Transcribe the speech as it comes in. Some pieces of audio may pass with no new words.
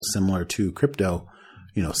similar to crypto,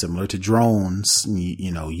 similar to drones,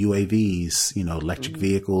 UAVs, electric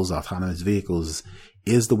vehicles, autonomous vehicles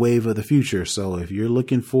is the wave of the future. So if you're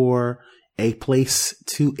looking for a place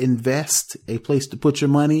to invest, a place to put your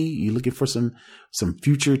money, you're looking for some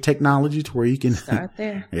future technology to where you can start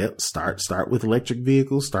there. Yep. Start with electric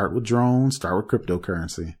vehicles, start with drones, start with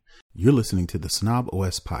cryptocurrency. You're listening to the Snob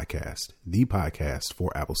OS podcast, the podcast for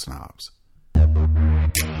Apple snobs.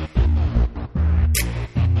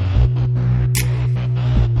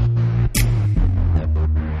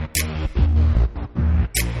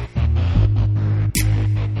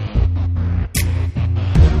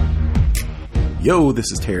 Yo,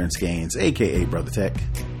 this is Terrence Gaines, aka Brother Tech.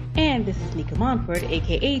 And this is Nika Monford,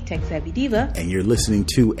 aka Tech Savvy Diva. And you're listening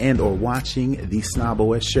to and or watching the Snob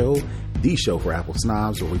OS show, the show for Apple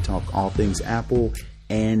snobs, where we talk all things Apple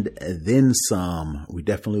and then some. We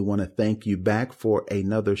definitely want to thank you back for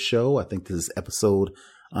another show. I think this is episode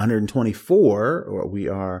 124, where we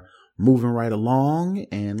are moving right along.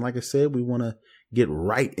 And like I said, we want to get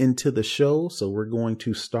right into the show. So we're going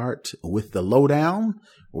to start with the lowdown,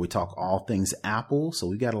 where we talk all things Apple. So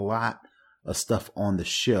we got a lot of stuff on the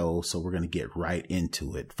show, so we're going to get right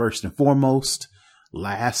into it. First and foremost,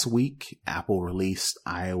 last week, Apple released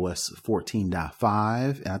iOS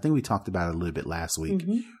 14.5, and I think we talked about it a little bit last week.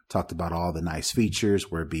 Talked about all the nice features,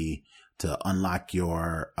 where it be to unlock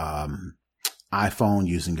your iPhone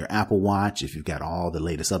using your Apple Watch if you've got all the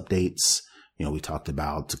latest updates. We talked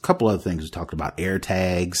about a couple other things. We talked about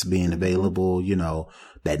AirTags being available,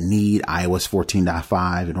 that need iOS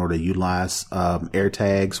 14.5 in order to utilize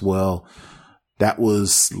AirTags. Well, that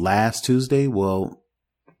was last Tuesday. Well,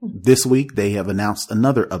 this week they have announced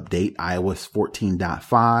another update, iOS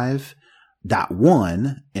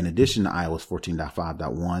 14.5.1. In addition to iOS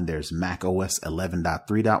 14.5.1, there's macOS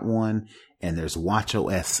 11.3.1 and there's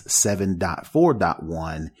watchOS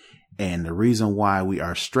 7.4.1. And the reason why we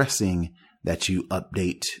are stressing that you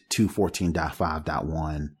update to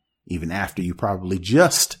 14.5.1 even after you probably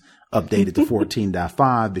just updated to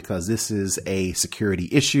 14.5, because this is a security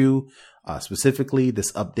issue. Specifically,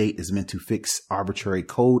 this update is meant to fix arbitrary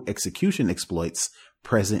code execution exploits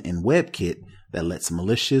present in WebKit that lets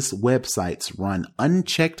malicious websites run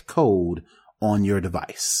unchecked code on your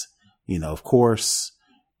device. Of course,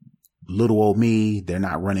 little old me, they're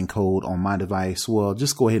not running code on my device. Well,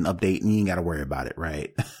 just go ahead and update and you ain't got to worry about it,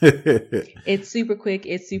 right? It's super quick.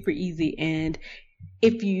 It's super easy. And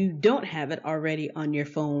if you don't have it already on your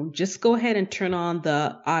phone, just go ahead and turn on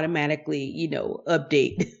the automatically,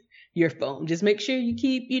 update your phone. Just make sure you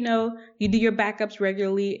keep, you do your backups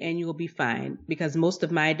regularly and you will be fine, because most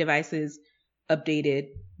of my devices updated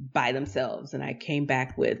by themselves. And I came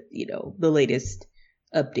back with, the latest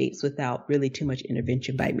updates without really too much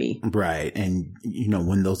intervention by me. Right. And,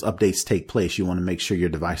 when those updates take place, you want to make sure your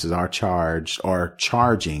devices are charged or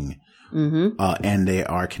charging, and they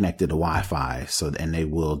are connected to Wi-Fi. And they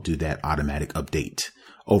will do that automatic update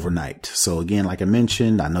overnight. So again, like I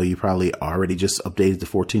mentioned, I know you probably already just updated to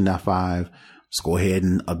 14.5. Just go ahead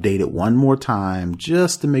and update it one more time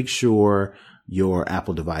just to make sure your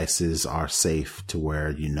Apple devices are safe, to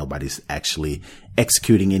where nobody's actually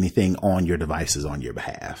executing anything on your devices on your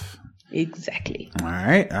behalf. Exactly. All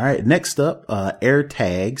right. Next up,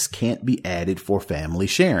 AirTags can't be added for family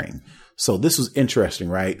sharing. So this was interesting,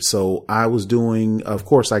 right? So I was doing, of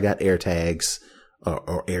course, I got AirTags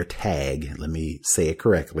or AirTag. Let me say it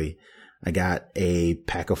correctly. I got a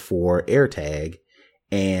pack of 4 AirTag,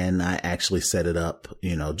 and I actually set it up,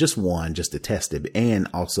 just one, just to test it. And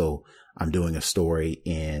also, I'm doing a story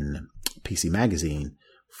in PC Magazine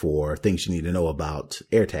for things you need to know about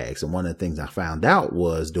AirTags. And one of the things I found out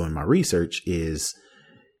was, doing my research, is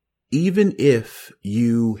even if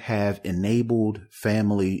you have enabled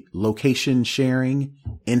family location sharing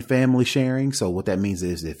in family sharing. So what that means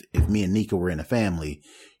is if me and Nika were in a family,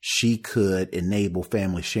 she could enable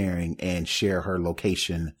family sharing and share her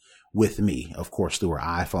location with me, of course, through her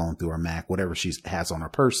iPhone, through her Mac, whatever she has on her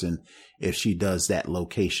person. If she does that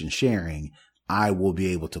location sharing, I will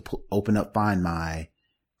be able to open up Find My,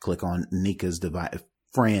 click on Nika's device,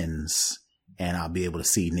 friends, and I'll be able to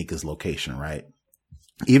see Nika's location, right?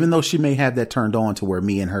 Even though she may have that turned on to where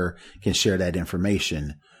me and her can share that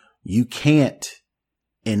information, you can't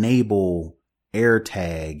enable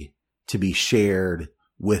AirTag to be shared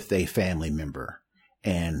with a family member.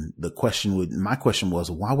 And my question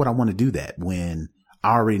was, why would I want to do that when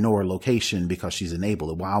I already know her location because she's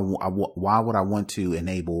enabled it? Why would I want to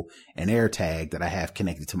enable an AirTag that I have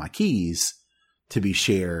connected to my keys to be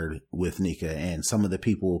shared with Nika? And some of the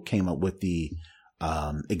people came up with the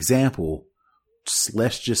example.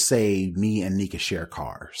 Let's just say me and Nika share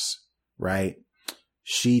cars, right?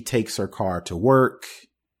 she takes her car to work.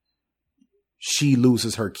 She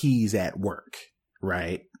loses her keys at work,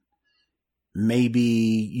 right?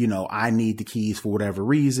 Maybe, I need the keys for whatever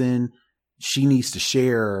reason. She needs to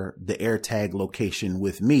share the AirTag location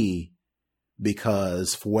with me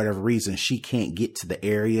because for whatever reason, she can't get to the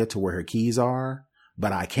area to where her keys are,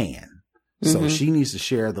 but I can. Mm-hmm. So she needs to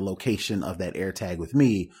share the location of that AirTag with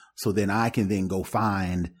me. So then I can then go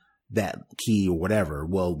find that key or whatever.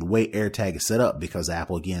 Well, the way AirTag is set up, because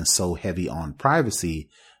Apple, again, is so heavy on privacy,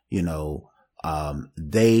 they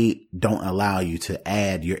don't allow you to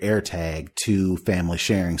add your AirTag to family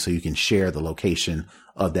sharing so you can share the location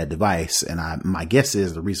of that device. And my guess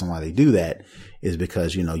is the reason why they do that is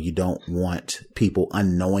because, you don't want people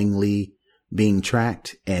unknowingly being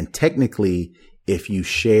tracked. And technically, if you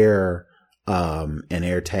share an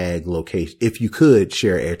AirTag location, if you could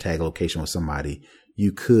share AirTag location with somebody,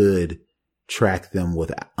 you could track them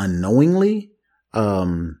with unknowingly,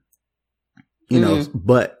 but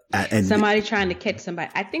and somebody trying to catch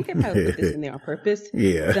somebody. I think they probably put this in there on purpose.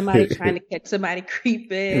 Yeah. Somebody trying to catch somebody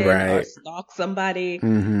creeping or stalk somebody.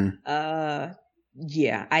 Mm-hmm.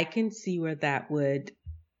 Yeah, I can see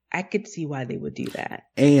I could see why they would do that.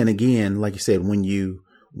 And again, like you said, when you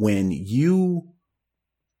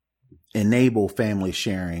enable family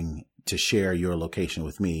sharing to share your location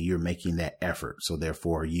with me, you're making that effort. So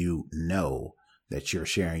therefore, that you're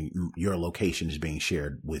sharing, your location is being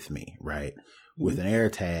shared with me, right? Mm-hmm. With an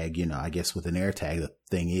AirTag, I guess with an AirTag, the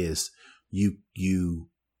thing is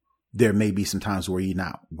there may be some times where you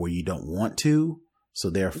don't want to. So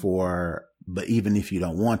therefore, but even if you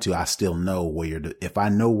don't want to, I still know if I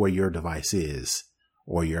know where your device is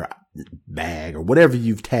or your bag or whatever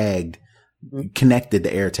you've tagged, connected the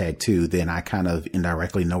AirTag to, then I kind of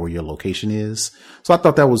indirectly know where your location is. So I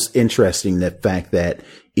thought that was interesting, the fact that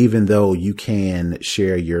even though you can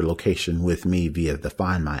share your location with me via the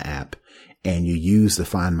Find My app and you use the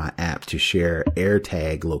Find My app to share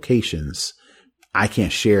AirTag locations, I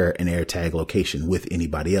can't share an AirTag location with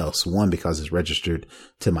anybody else. One, because it's registered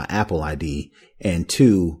to my Apple ID, and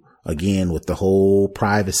two, again, with the whole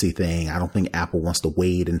privacy thing, I don't think Apple wants to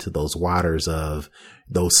wade into those waters of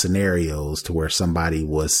those scenarios to where somebody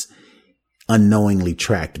was unknowingly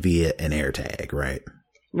tracked via an AirTag, right?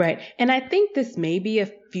 Right. And I think this may be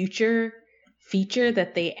a future feature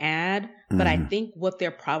that they add, but I think what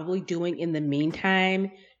they're probably doing in the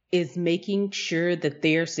meantime is making sure that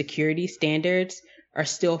their security standards are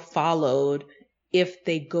still followed if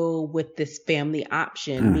they go with this family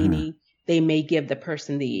option, meaning they may give the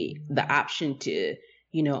person the option to,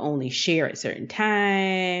 only share at certain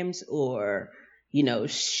times or,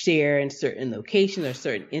 share in certain locations or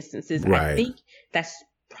certain instances. Right. I think that's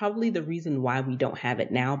probably the reason why we don't have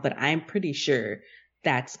it now, but I'm pretty sure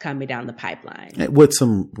that's coming down the pipeline with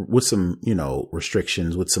some,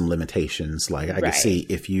 restrictions, with some limitations. Like I could see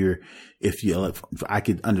if I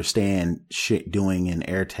could understand doing an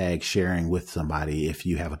AirTag sharing with somebody, if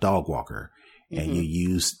you have a dog walker and you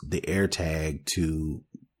use the AirTag to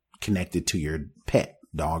connect it to your pet,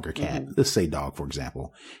 dog or cat, let's say dog, for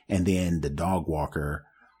example, and then the dog walker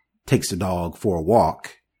takes the dog for a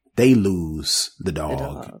walk, they lose the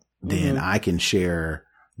dog. Then I can share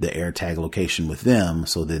the AirTag location with them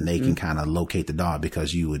so then they can kind of locate the dog,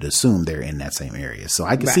 because you would assume they're in that same area. So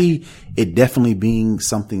I can see it definitely being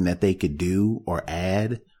something that they could do or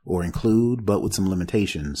add or include, but with some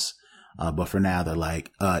limitations. But for now, they're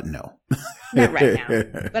like, no. Not right now.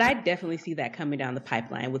 But I definitely see that coming down the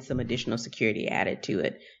pipeline with some additional security added to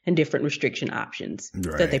it and different restriction options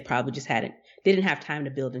that they probably just didn't have time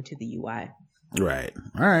to build into the UI. Right.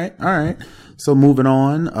 All right. So moving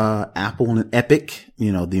on, Apple and Epic,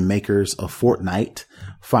 the makers of Fortnite,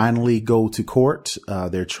 finally go to court.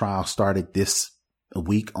 Their trial started this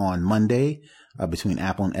week on Monday, between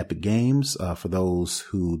Apple and Epic Games. For those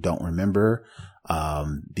who don't remember,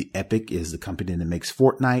 the Epic is the company that makes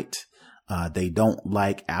Fortnite. They don't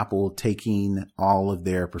like Apple taking all of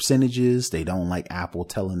their percentages. They don't like Apple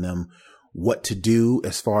telling them what to do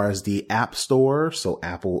as far as the App Store. So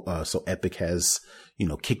Epic has,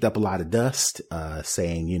 kicked up a lot of dust,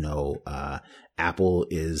 saying, Apple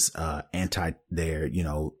is, a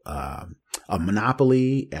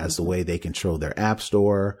monopoly as the way they control their App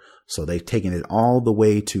Store. So they've taken it all the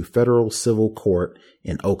way to federal civil court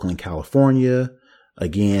in Oakland, California.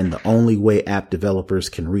 Again, the only way app developers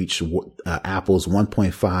can reach Apple's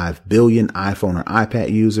 1.5 billion iPhone or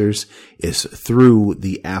iPad users is through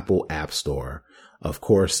the Apple App Store. Of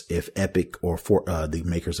course, if Epic or the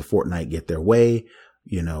makers of Fortnite get their way,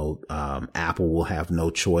 Apple will have no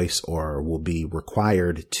choice or will be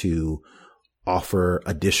required to offer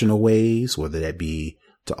additional ways, whether that be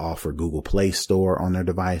to offer Google Play Store on their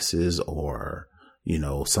devices or,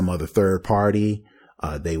 some other third party,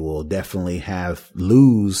 they will definitely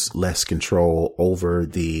lose less control over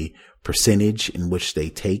the percentage in which they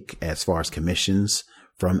take as far as commissions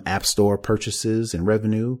from App Store purchases and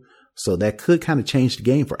revenue. So that could kind of change the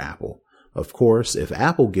game for Apple. Of course, if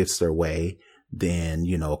Apple gets their way, then,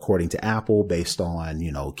 according to Apple, based on,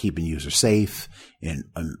 keeping users safe and,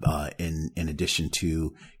 in addition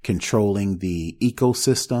to controlling the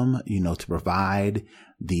ecosystem, to provide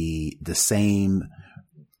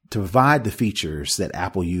the features that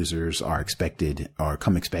Apple users are expected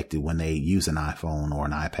when they use an iPhone or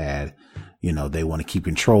an iPad, they want to keep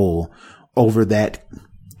control over that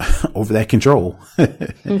control,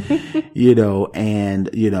 and,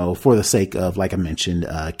 for the sake of, like I mentioned,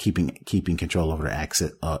 keeping control over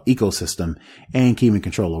the ecosystem and keeping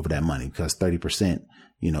control over that money, because 30%,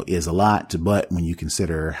 is a lot, but when you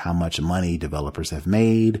consider how much money developers have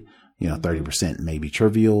made, 30% may be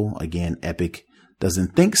trivial. Again, Epic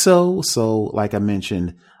doesn't think so. So like I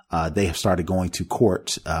mentioned, they have started going to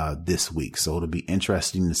court, this week. So it'll be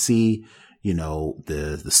interesting to see,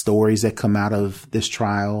 the stories that come out of this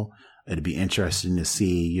trial. It'll be interesting to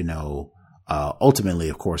see, ultimately,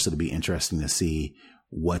 of course, it'll be interesting to see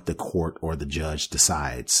what the court or the judge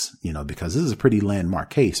decides, because this is a pretty landmark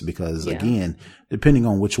case, because again, depending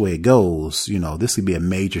on which way it goes, this could be a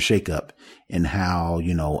major shakeup in how,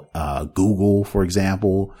 Google, for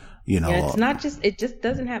example, it's not just, it just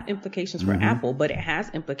doesn't have implications for Apple, but it has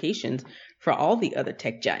implications for all the other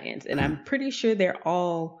tech giants. And I'm pretty sure they're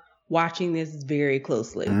all watching this very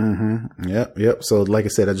closely. Yep. So like I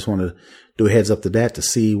said, I just want to do a heads up to that to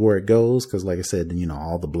see where it goes. Cause like I said,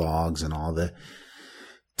 all the blogs and all the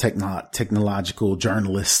technological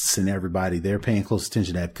journalists and everybody, they're paying close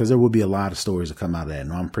attention to that, because there will be a lot of stories that come out of that.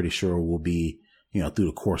 And I'm pretty sure we'll be, through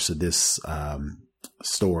the course of this,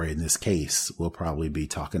 story in this case, we'll probably be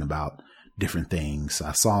talking about different things.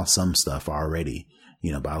 I saw some stuff already,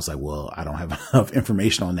 but I was like, well, I don't have enough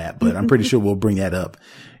information on that, but I'm pretty sure we'll bring that up,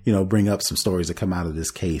 bring up some stories that come out of this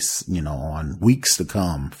case, on weeks to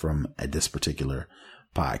come from this particular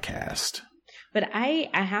podcast. But I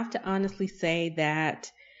have to honestly say that,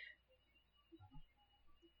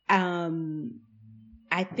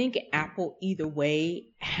 I think Apple either way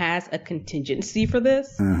has a contingency for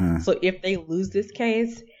this. So if they lose this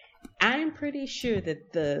case, I'm pretty sure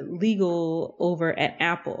that the legal over at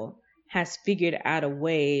Apple has figured out a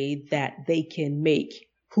way that they can make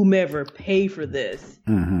whomever pay for this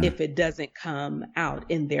if it doesn't come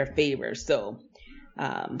out in their favor. So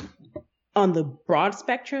on the broad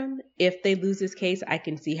spectrum, if they lose this case, I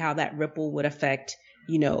can see how that ripple would affect,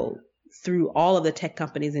 through all of the tech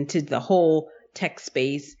companies into the whole tech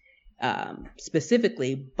space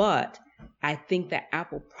specifically. But I think that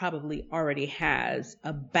Apple probably already has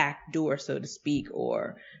a back door, so to speak,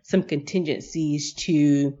 or some contingencies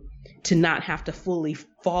to not have to fully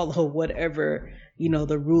follow whatever,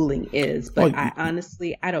 the ruling is. But I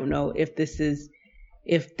honestly don't know if this is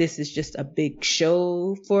just a big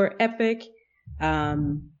show for Epic,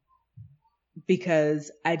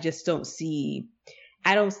 because I just don't see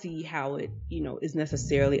how it, is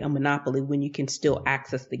necessarily a monopoly when you can still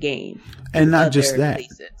access the game. And not just that,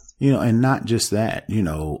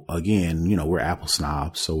 again, we're Apple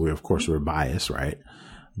snobs, so we're biased, right?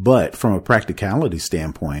 But from a practicality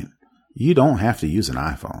standpoint, you don't have to use an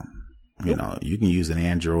iPhone. You can use an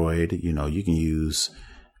Android, you can use,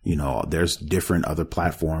 there's different other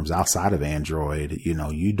platforms outside of Android.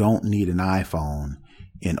 You don't need an iPhone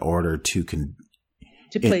in order to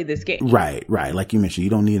play this game. Right. Like you mentioned, you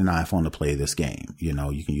don't need an iPhone to play this game. You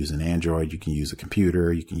can use an Android, you can use a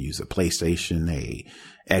computer, you can use a PlayStation, a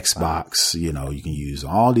Xbox, you can use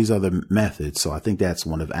all these other methods. So I think that's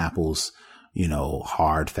one of Apple's,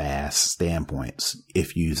 hard, fast standpoints.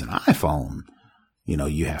 If you use an iPhone,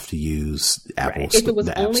 you have to use Apple. Right. If it was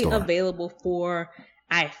only available for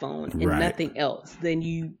iPhone and nothing else, then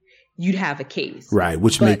you'd have a case. Right.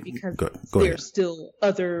 Because there's still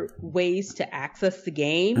other ways to access the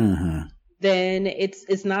game, then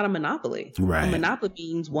it's not a monopoly. Right. A monopoly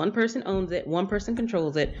means one person owns it, one person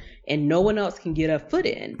controls it, and no one else can get a foot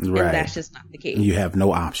in. Right. And that's just not the case. You have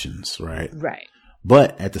no options, right? Right.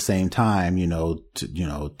 But at the same time,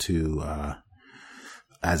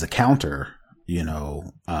 as a counter,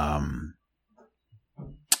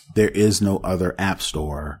 there is no other app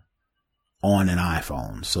store on an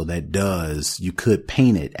iPhone. So you could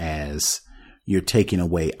paint it as you're taking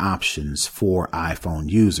away options for iPhone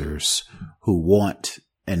users who want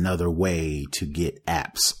another way to get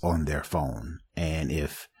apps on their phone. And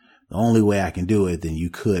if the only way I can do it, then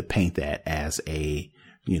you could paint that as a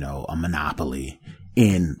monopoly.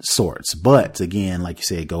 in sorts. But again, like you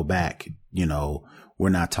said, go back, we're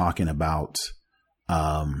not talking about,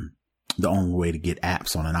 the only way to get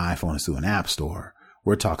apps on an iPhone is through an app store.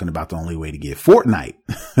 We're talking about the only way to get Fortnite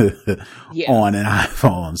on an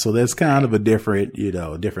iPhone. So that's kind of a different,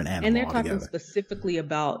 different animal. And they're talking specifically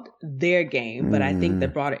about their game, but I think the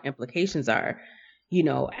broader implications are,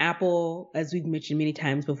 Apple, as we've mentioned many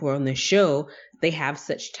times before on this show, they have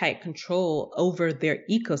such tight control over their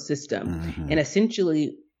ecosystem. And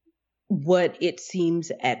essentially what it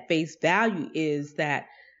seems at face value is that,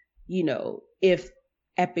 if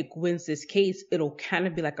Epic wins this case, it'll kind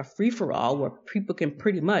of be like a free-for-all where people can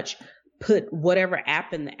pretty much put whatever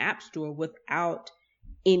app in the App Store without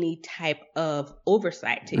any type of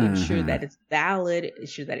oversight to ensure that it's valid,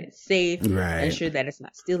 ensure that it's safe, ensure that it's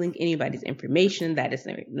not stealing anybody's information, that there's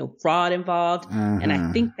no fraud involved. And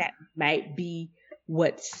I think that might be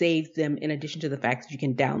what saves them, in addition to the fact that you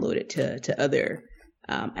can download it to other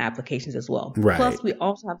applications as well. Plus, we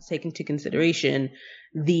also have to take into consideration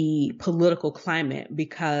the political climate,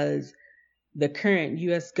 because the current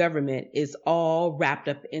U.S. government is all wrapped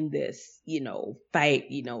up in this, fight,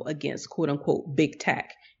 against quote unquote big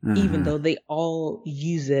tech, even though they all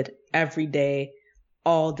use it every day,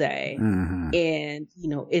 all day. And,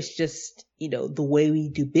 it's just, the way we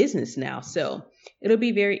do business now. So it'll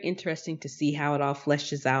be very interesting to see how it all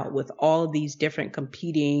fleshes out with all of these different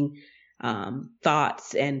competing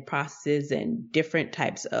thoughts and processes and different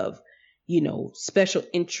types of, special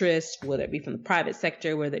interests, whether it be from the private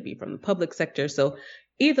sector, whether it be from the public sector. So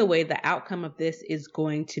either way, the outcome of this is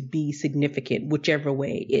going to be significant, whichever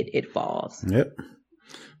way it falls. Yep.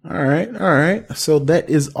 All right. So that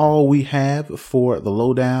is all we have for the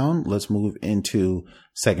lowdown. Let's move into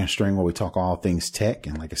second string, where we talk all things tech.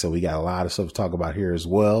 And like I said, we got a lot of stuff to talk about here as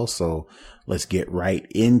well. So let's get right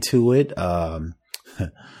into it.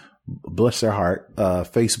 Bless their heart.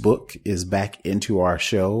 Facebook is back into our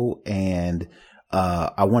show. And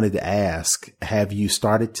I wanted to ask, have you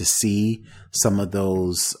started to see some of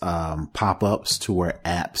those pop-ups to where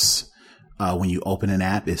apps, when you open an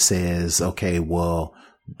app, it says, okay, well,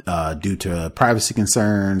 due to privacy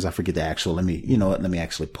concerns, I forget the actual, let me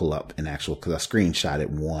actually pull up an actual, because I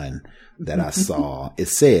screenshotted one that I saw. It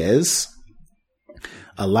says,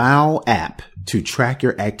 allow app to track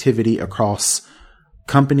your activity across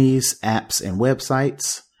companies, apps, and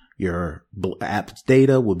websites. Your app's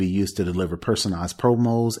data will be used to deliver personalized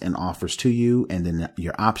promos and offers to you. And then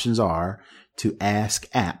your options are to ask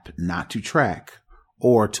app not to track,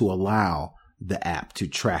 or to allow the app to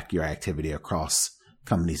track your activity across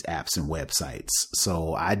companies, apps, and websites.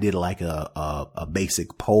 So I did like a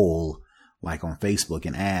basic poll, like on Facebook,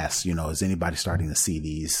 and asked, is anybody starting to see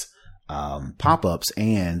these pop-ups,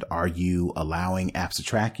 and are you allowing apps to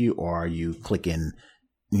track you, or are you clicking,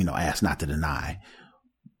 ask not to deny?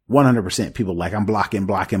 100% people like, I'm blocking.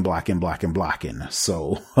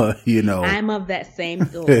 So, I'm of that same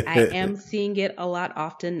thought. I am seeing it a lot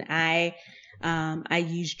often. I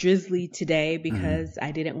used Drizzly today because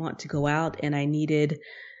I didn't want to go out and I needed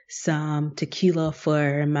some tequila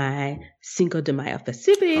for my Cinco de Mayo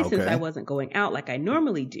festivities, since I wasn't going out like I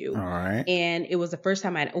normally do. All right. And it was the first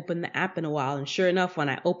time I'd opened the app in a while. And sure enough, when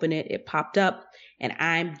I opened it, it popped up, and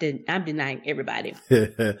I'm denying everybody.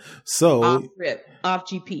 So off rip, off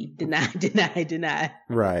GP, deny.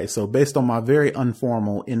 Right. So based on my very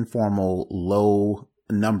informal, low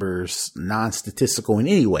numbers, non-statistical in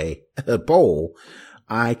any way, poll,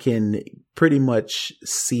 I can pretty much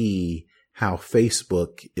see how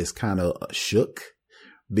Facebook is kind of shook,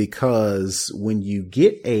 because when you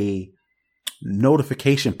get a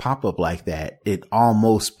notification pop up like that, it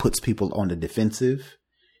almost puts people on the defensive,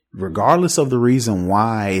 regardless of the reason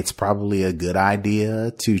why it's probably a good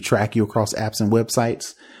idea to track you across apps and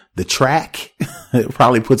websites. The track it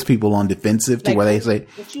probably puts people on defensive to where they say,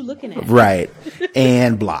 what you looking at? Right.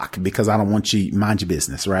 And block, because I don't want you, mind your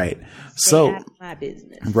business. Right. Stay out of my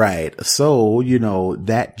business. Right. So,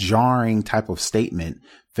 that jarring type of statement,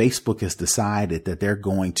 Facebook has decided that they're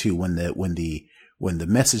going to, when the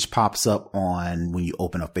message pops up on, when you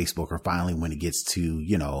open up Facebook, or finally when it gets to,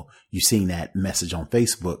 you seeing that message on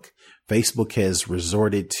Facebook, Facebook has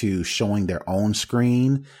resorted to showing their own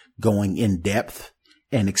screen, going in depth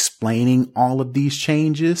and explaining all of these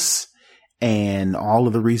changes and all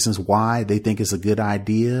of the reasons why they think it's a good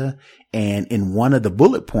idea. And in one of the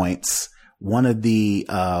bullet points, one of the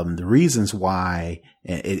reasons why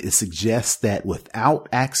it suggests that without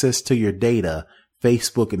access to your data,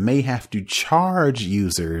 Facebook may have to charge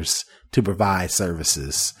users to provide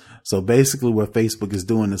services. So basically what Facebook is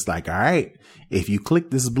doing is like, all right, if you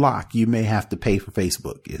click this block, you may have to pay for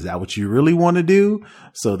Facebook. Is that what you really want to do?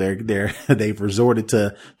 So they've resorted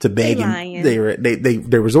to begging.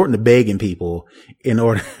 They're resorting to begging people in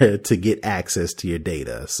order to get access to your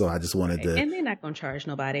data. So I just wanted to. And they're not going to charge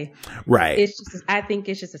nobody. Right. I think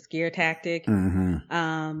it's just a scare tactic.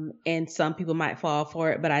 And some people might fall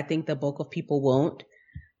for it, but I think the bulk of people won't.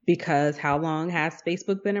 Because how long has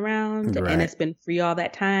Facebook been around? Right. And it's been free all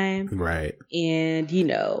that time. Right. And,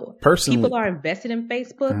 personally, people are invested in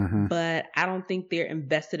Facebook, but I don't think they're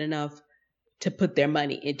invested enough to put their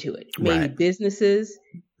money into it. Maybe businesses,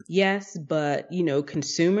 yes, but,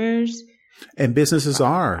 consumers. And businesses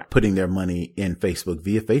are putting their money in Facebook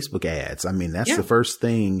via Facebook ads. I mean, that's the first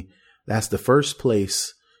thing. That's the first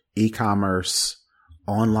place e-commerce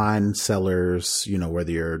online sellers,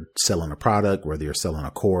 whether you're selling a product, whether you're selling a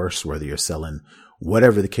course, whether you're selling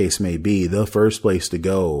whatever the case may be, the first place to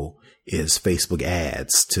go is Facebook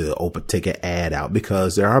ads to take an ad out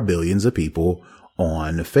because there are billions of people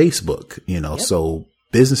on Facebook, so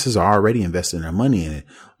businesses are already investing their money in it.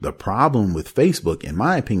 The problem with Facebook, in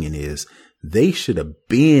my opinion, is they should have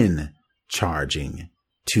been charging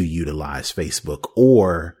to utilize Facebook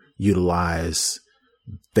or utilize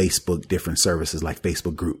Facebook different services like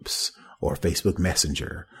Facebook groups or Facebook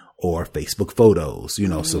Messenger or Facebook photos,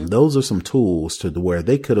 so those are some tools to where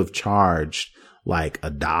they could have charged like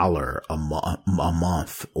 $1 a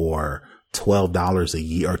month or $12 a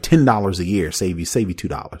year or $10 a year, save you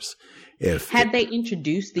 $2. Had they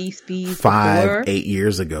introduced these fees 8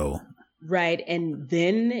 years ago. Right. And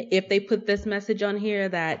then if they put this message on here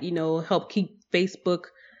that, help keep Facebook,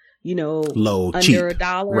 low, under cheap,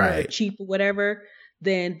 $1 right, or cheap or whatever,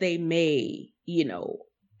 then they may,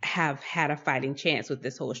 have had a fighting chance with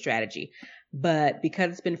this whole strategy. But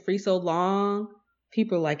because it's been free so long,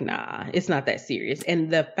 people are like, nah, it's not that serious. And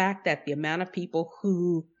the fact that the amount of people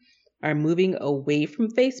who are moving away from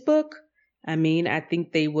Facebook, I mean, I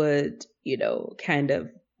think they would, kind of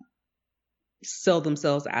sell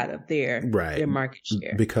themselves out of their market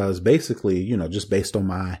share. Because basically, just based on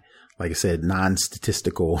my, like I said,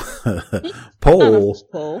 non-statistical poll,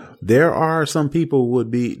 there are some people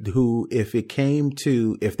who,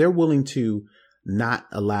 if they're willing to not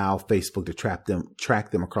allow Facebook to track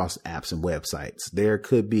them across apps and websites, there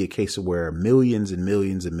could be a case of where millions and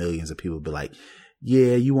millions and millions of people would be like,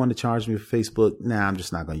 yeah, you want to charge me for Facebook? Nah, I'm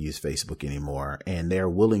just not going to use Facebook anymore. And they're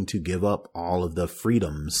willing to give up all of the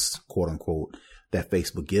freedoms, quote unquote, that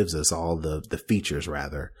Facebook gives us, all the features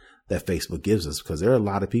rather that Facebook gives us, because there are a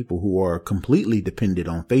lot of people who are completely dependent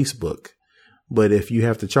on Facebook. But if you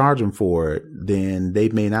have to charge them for it, then they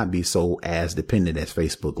may not be so as dependent as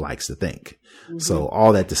Facebook likes to think. So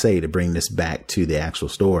all that to say, to bring this back to the actual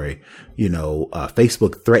story,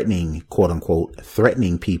 Facebook threatening, quote unquote,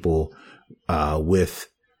 threatening people with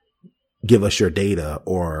give us your data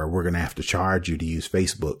or we're going to have to charge you to use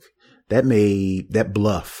Facebook. That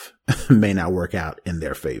bluff may not work out in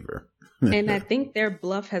their favor. And I think their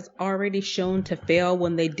bluff has already shown to fail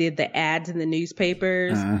when they did the ads in the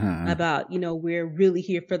newspapers about, we're really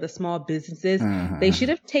here for the small businesses. They should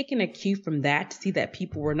have taken a cue from that to see that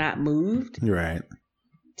people were not moved. Right.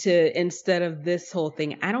 Instead of this whole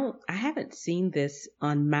thing. I haven't seen this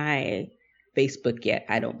on my Facebook yet,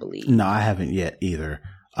 I don't believe. No, I haven't yet either.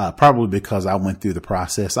 Probably because I went through the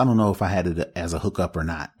process. I don't know if I had it as a hookup or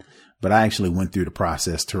not. But I actually went through the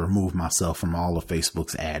process to remove myself from all of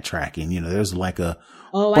Facebook's ad tracking. There's like I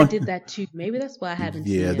did that too. Maybe that's why I haven't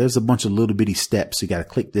seen it. Yeah, there's a bunch of little bitty steps. You got to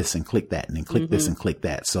click this and click that and then click this and click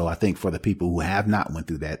that. So I think for the people who have not went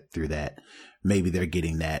through that, maybe they're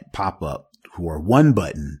getting that pop up where one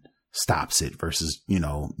button stops it versus,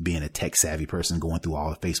 being a tech savvy person going through all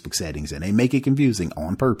the Facebook settings, and they make it confusing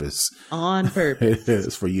on purpose. On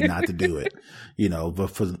purpose. For you not to do it, but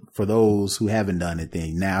for those who haven't done it,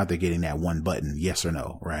 then now they're getting that one button, yes or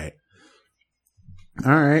no. Right.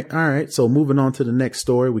 All right. So moving on to the next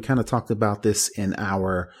story, we kind of talked about this in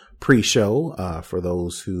our pre-show. For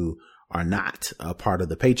those who are not a part of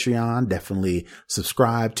the Patreon, definitely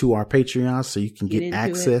subscribe to our Patreon so you can get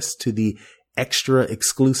access to the extra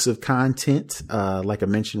exclusive content. Like I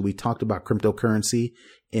mentioned, we talked about cryptocurrency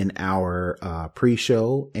in our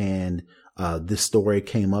pre-show, and this story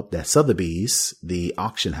came up that Sotheby's, the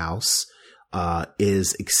auction house,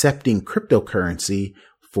 is accepting cryptocurrency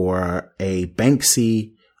for a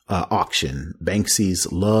Banksy auction.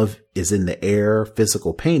 Banksy's Love is in the Air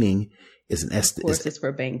physical painting is an Of course, it's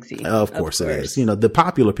for Banksy. Of course it is. The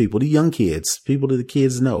popular people, the young kids, people that the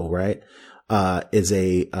kids know, right? Is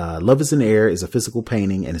a Love is in the Air is a physical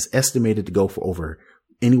painting, and it's estimated to go for over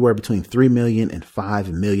anywhere between $3 million and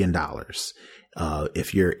 $5 million.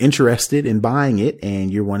 If you're interested in buying it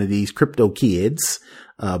and you're one of these crypto kids,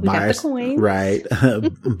 buyers, right?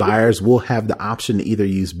 Buyers will have the option to either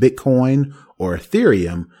use Bitcoin or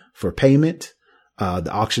Ethereum for payment.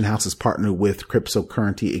 The auction house is partnered with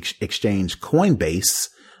cryptocurrency exchange Coinbase,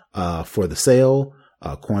 for the sale.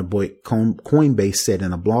 Coinbase said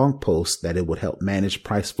in a blog post that it would help manage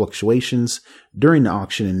price fluctuations during the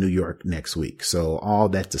auction in New York next week. So all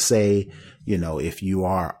that to say, if you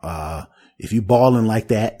are, if you balling like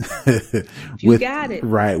that, you got it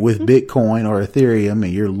right with Bitcoin or Ethereum,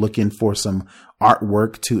 and you're looking for some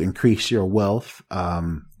artwork to increase your wealth,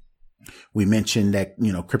 we mentioned that,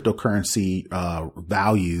 cryptocurrency,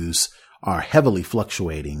 values are heavily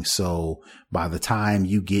fluctuating. So by the time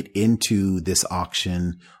you get into this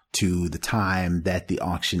auction to the time that the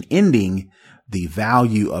auction ending, the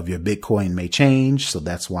value of your Bitcoin may change. So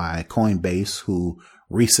that's why Coinbase, who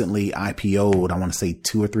recently IPO'd, I want to say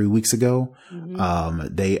 2 or 3 weeks ago,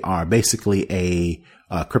 they are basically a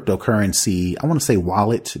cryptocurrency, I want to say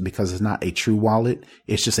wallet, because it's not a true wallet.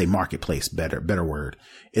 It's just a marketplace. Better word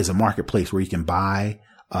is a marketplace where you can buy,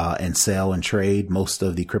 and sell and trade most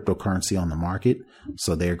of the cryptocurrency on the market.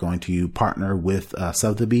 So they're going to partner with,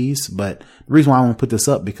 Sotheby's. But the reason why I want to put this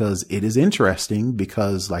up, because it is interesting,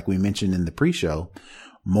 because like we mentioned in the pre-show,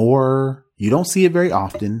 you don't see it very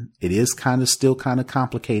often. It is still kind of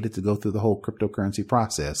complicated to go through the whole cryptocurrency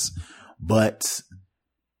process, but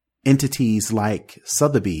entities like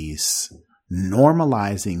Sotheby's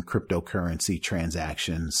normalizing cryptocurrency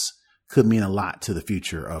transactions could mean a lot to the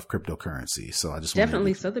future of cryptocurrency. So I just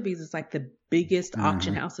definitely Sotheby's is like the biggest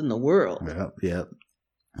auction house in the world. Yep.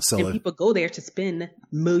 So and people go there to spend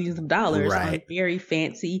millions of dollars on very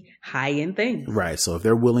fancy high-end things. Right. So if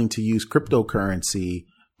they're willing to use cryptocurrency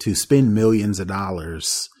to spend millions of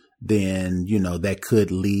dollars, then, that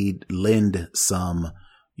could lend some,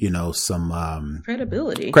 some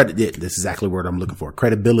credibility. This is exactly what I'm looking for.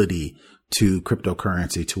 Credibility to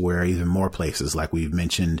cryptocurrency, to where even more places, like we've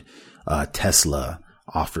mentioned, Tesla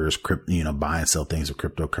offers buy and sell things with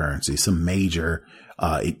cryptocurrency. Some major,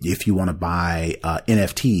 if you want to buy,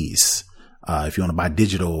 NFTs, if you want to buy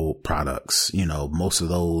digital products, most of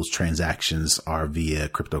those transactions are via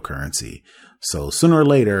cryptocurrency. So sooner or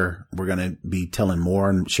later, we're going to be telling more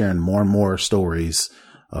and sharing more and more stories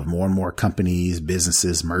of more and more companies,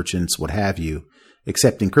 businesses, merchants, what have you,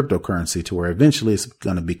 accepting cryptocurrency, to where eventually it's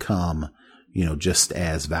going to become, just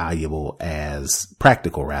as valuable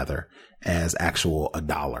practical as actual a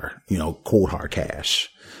dollar, cold hard cash.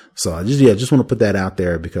 So I just want to put that out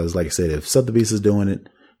there, because like I said, if Sotheby's is doing it,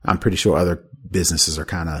 I'm pretty sure other businesses are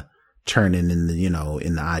kind of churning in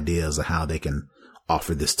the ideas of how they can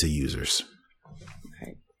offer this to users.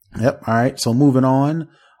 Okay. Yep. All right. So moving on,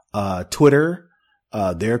 Twitter,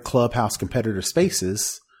 their Clubhouse competitor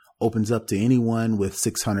Spaces opens up to anyone with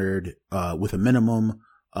 600, with a minimum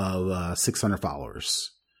of 600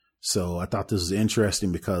 followers. So I thought this was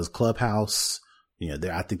interesting, because Clubhouse,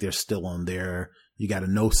 I think they're still on there. You got to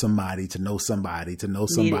know somebody to know somebody to know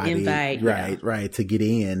somebody, invite, right, to get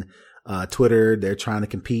in. Twitter, they're trying to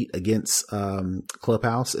compete against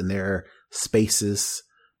Clubhouse and their Spaces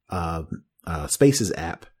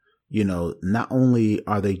app. Not only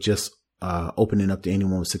are they just opening up to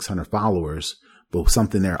anyone with 600 followers, but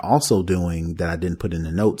something they're also doing that I didn't put in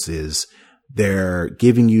the notes is they're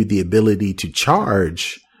giving you the ability to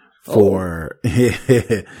charge for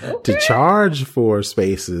to charge for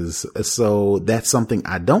Spaces. So that's something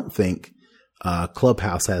I don't think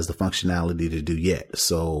Clubhouse has the functionality to do yet.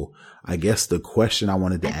 So I guess the question I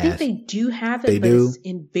wanted to ask, I think they do have it, but it's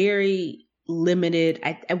in very limited.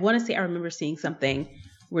 I want to say I remember seeing something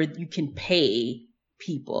where you can pay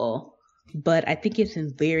people, but I think it's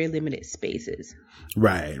in very limited spaces.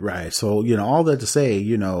 Right. So, all that to say,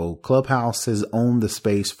 Clubhouse has owned the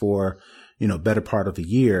space for, better part of a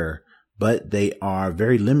year, but they are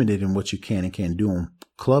very limited in what you can and can't do on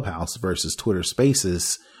Clubhouse versus Twitter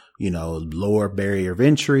Spaces, lower barrier of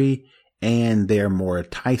entry, and they're more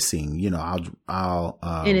enticing.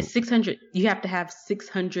 And it's 600. You have to have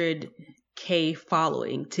 600K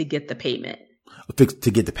following to get the payment. To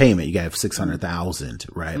get the payment, you got to have 600,000,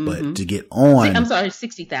 right? Mm-hmm. But to get on, I'm sorry,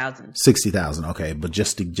 60,000. 60,000. Okay. But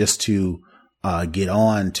just to get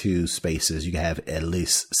on to Spaces, you have at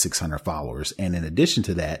least 600 followers. And in addition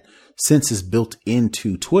to that, since it's built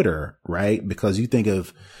into Twitter, right? Because you think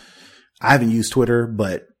of, I haven't used Twitter,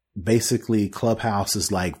 but basically Clubhouse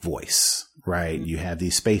is like Voice, right? You have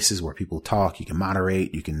these spaces where people talk, you can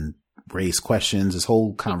moderate, you can raise questions, this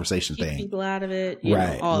whole conversation keep thing. People out of it,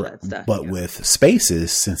 all that stuff. But with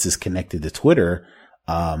Spaces, since it's connected to Twitter,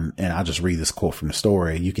 and I'll just read this quote from the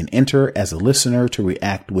story. You can enter as a listener to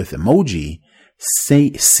react with emoji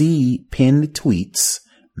see pinned tweets,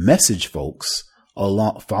 message folks,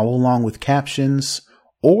 follow along with captions,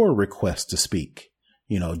 or request to speak.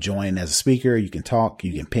 Join as a speaker. You can talk,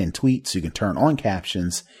 you can pin tweets, you can turn on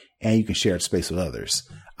captions, and you can share space with others.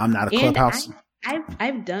 I'm not a Clubhouse.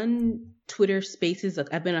 I've done Twitter spaces.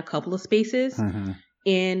 I've been in a couple of spaces,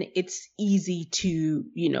 and it's easy to,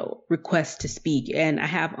 request to speak. And I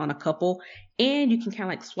have on a couple, and you can kind of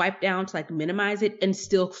like swipe down to like minimize it and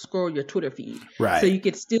still scroll your Twitter feed. Right. So you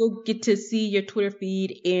could still get to see your Twitter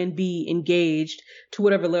feed and be engaged to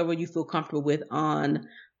whatever level you feel comfortable with on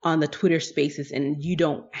the Twitter spaces. And you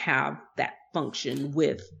don't have that function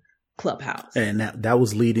with Clubhouse. And that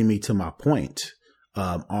was leading me to my point.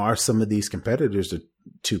 Are some of these competitors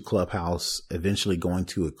to Clubhouse eventually going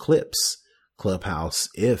to eclipse Clubhouse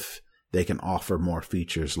if they can offer more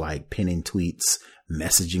features like pinning tweets,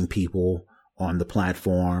 messaging people on the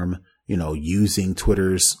platform, using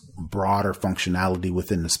Twitter's broader functionality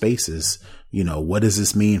within the spaces? What does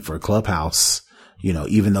this mean for Clubhouse?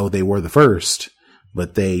 Even though they were the first,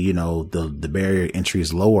 but they, the barrier entry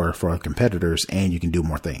is lower for competitors and you can do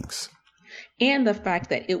more things. And the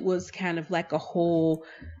fact that it was kind of like a whole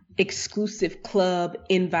exclusive club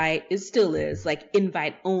invite, it still is like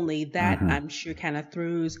invite only, that I'm sure kind of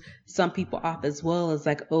throws some people off as well, as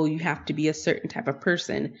like, oh, you have to be a certain type of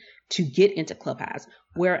person to get into Clubhouse.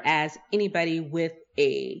 Whereas anybody with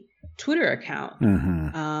a Twitter account,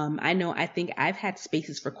 I think I've had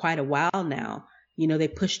spaces for quite a while now. They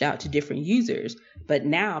pushed out to different users, but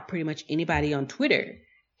now pretty much anybody on Twitter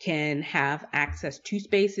can have access to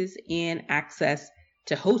spaces and access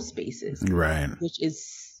to host spaces. Right. Which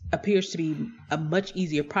appears to be a much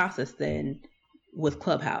easier process than with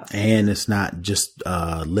Clubhouse. And it's not just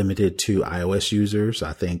limited to iOS users.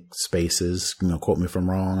 I think Spaces, quote me if I'm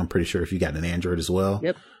wrong, I'm pretty sure if you got an Android as well.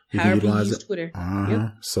 Yep. You However can utilize you use it. Twitter.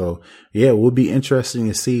 Yep. So yeah, it will be interesting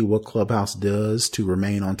to see what Clubhouse does to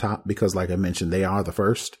remain on top, because like I mentioned, they are the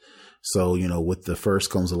first. So, with the first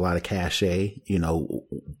comes a lot of cachet.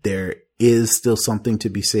 There is still something to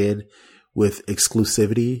be said with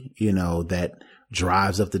exclusivity, that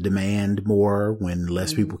drives up the demand more when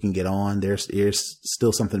less people can get on. There's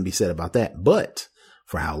still something to be said about that, but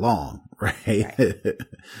for how long, right?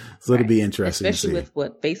 So it'll be interesting. Especially with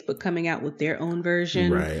what Facebook coming out with their own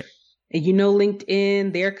version. Right. And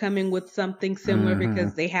LinkedIn, they're coming with something similar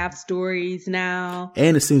because they have stories now.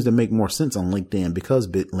 And it seems to make more sense on LinkedIn because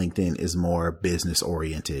LinkedIn is more business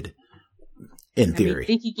oriented in theory. I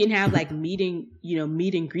think you can have like meet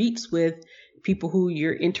and greets with people who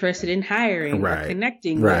you're interested in hiring or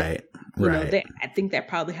connecting with. Right. I think that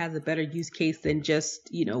probably has a better use case than just,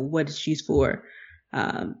 what it's used for,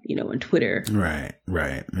 in Twitter. Right.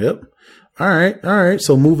 Yep. All right.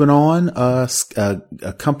 So moving on, a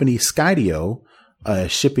company Skydio,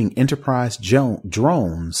 shipping enterprise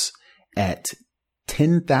drones at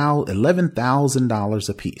 $11,000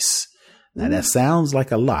 a piece. Now that sounds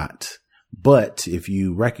like a lot, but if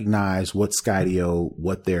you recognize what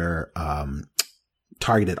their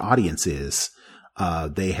targeted audience is,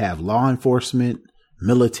 they have law enforcement,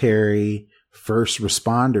 military, first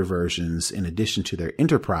responder versions in addition to their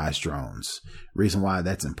enterprise drones. Reason why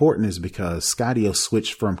that's important is because Skydio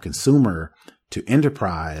switched from consumer to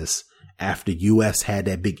enterprise after US had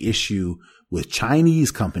that big issue with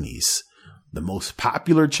Chinese companies. The most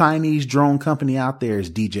popular Chinese drone company out there is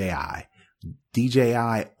DJI.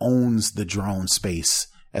 DJI owns the drone space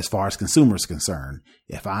as far as consumers concerned.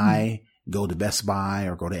 If I go to Best Buy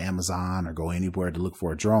or go to Amazon or go anywhere to look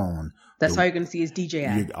for a drone, that's all you're going to see is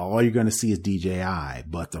DJI. All you're going to see is DJI.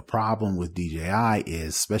 But the problem with DJI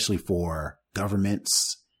is, especially for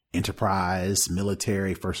governments, enterprise,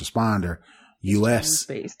 military, first responder, US,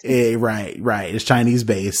 right. It's Chinese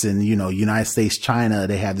based, and United States, China,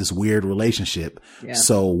 they have this weird relationship. Yeah.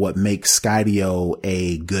 So what makes Skydio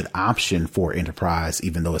a good option for enterprise,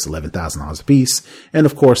 even though it's $11,000 a piece. And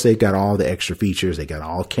of course, they've got all the extra features. They got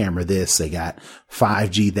all camera this, they got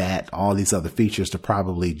 5G that, all these other features to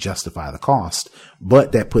probably justify the cost.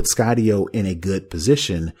 But that puts Skydio in a good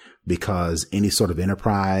position because any sort of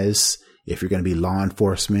enterprise, if you're going to be law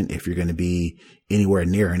enforcement, if you're going to be anywhere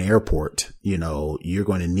near an airport, you're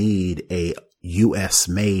going to need a US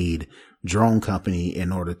made drone company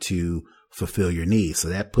in order to fulfill your needs. So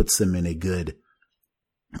that puts them in a good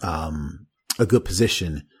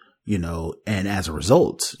position, and as a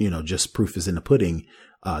result, just proof is in the pudding.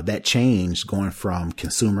 That change going from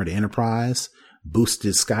consumer to enterprise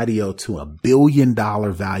boosted Skydio to $1 billion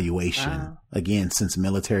valuation. Wow. Again, since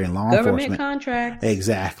military and law enforcement contracts.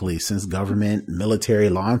 Exactly. Since government, military,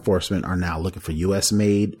 law enforcement are now looking for US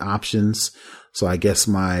made options. So I guess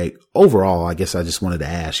I just wanted to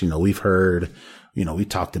ask, we've heard We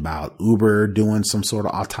talked about Uber doing some sort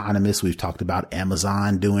of autonomous. We've talked about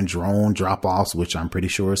Amazon doing drone drop-offs, which I'm pretty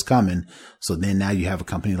sure is coming. So then now you have a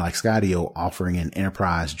company like Skydio offering an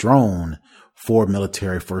enterprise drone for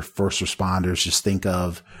military, for first responders. Just think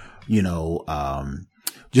of,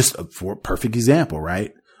 just for a perfect example,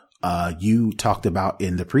 right? You talked about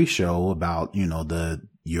in the pre-show about,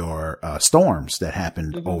 your storms that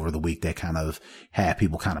happened over the week that kind of had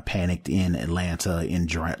people kind of panicked in Atlanta, in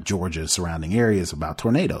Georgia, surrounding areas about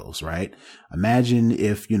tornadoes, right? Imagine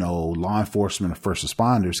if, law enforcement or first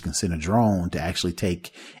responders can send a drone to actually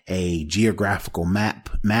take a geographical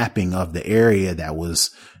mapping of the area that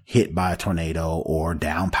was hit by a tornado, or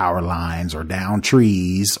down power lines, or down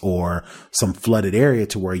trees, or some flooded area,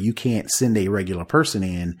 to where you can't send a regular person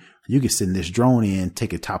in. You can send this drone in,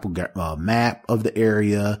 take a map of the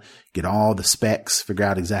area, get all the specs, figure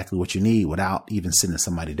out exactly what you need without even sending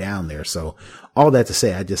somebody down there. So all that to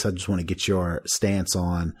say, I just want to get your stance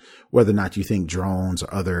on whether or not you think drones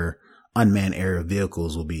or other unmanned aerial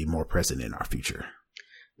vehicles will be more present in our future.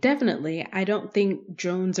 Definitely. I don't think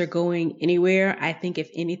drones are going anywhere. I think if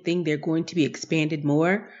anything, they're going to be expanded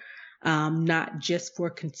more, not just for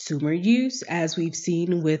consumer use, as we've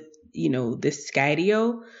seen with, this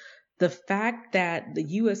Skydio. The fact that the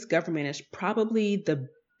U.S. government is probably the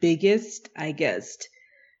biggest,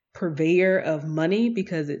 purveyor of money,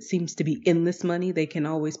 because it seems to be endless money. They can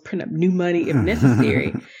always print up new money if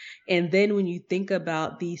necessary. And then when you think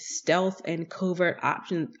about the stealth and covert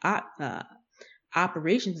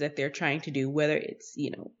operations that they're trying to do, whether it's,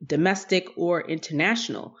 domestic or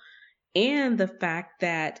international, and the fact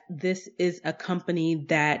that this is a company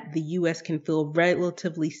that the U.S. can feel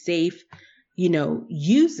relatively safe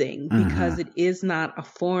using, because it is not a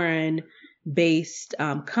foreign based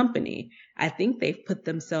company. I think they've put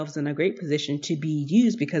themselves in a great position to be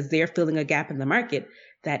used, because they're filling a gap in the market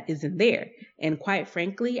that isn't there. And quite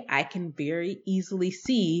frankly, I can very easily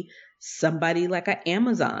see somebody like an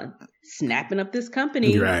Amazon snapping up this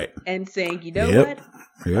company, right, and saying, what?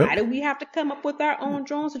 Why do we have to come up with our own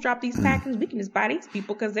drones to drop these packages? We can just buy these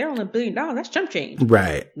people because they're only $1 billion. That's chump change.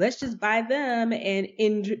 Right. Let's just buy them and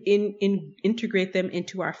integrate them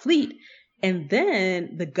into our fleet. And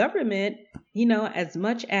then the government, as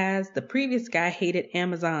much as the previous guy hated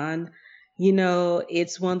Amazon,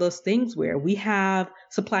 it's one of those things where we have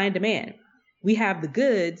supply and demand. We have the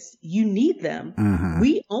goods. You need them.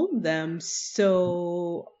 We own them.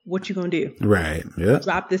 So what you going to do? Right. Yeah.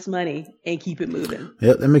 Drop this money and keep it moving.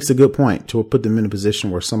 Yep. That makes a good point, to put them in a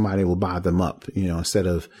position where somebody will buy them up, instead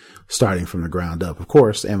of starting from the ground up. Of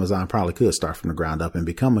course, Amazon probably could start from the ground up and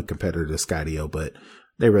become a competitor to Skydio, but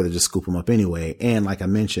they rather just scoop them up anyway. And like I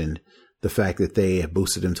mentioned, the fact that they have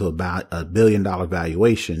boosted them to about $1 billion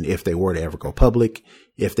valuation, if they were to ever go public,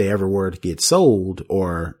 if they ever were to get sold,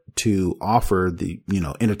 or to offer the,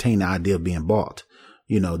 entertain the idea of being bought,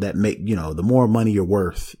 that make, the more money you're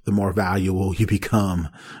worth, the more valuable you become,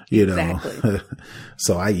 Exactly.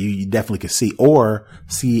 So you definitely could see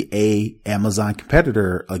a Amazon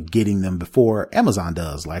competitor getting them before Amazon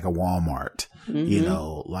does, like a Walmart.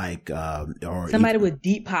 Or somebody with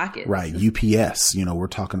deep pockets, right? UPS, we're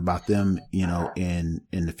talking about them, in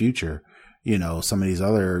the future, some of these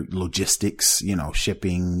other logistics,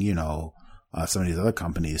 shipping, some of these other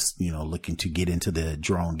companies, looking to get into the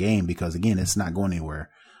drone game, because again, it's not going anywhere,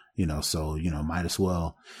 so, might as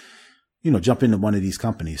well, jump into one of these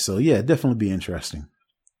companies. So yeah, definitely be interesting.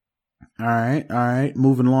 All right.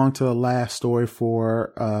 Moving along to the last story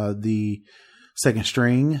for, the second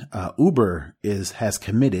string. Uber has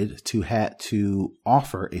committed to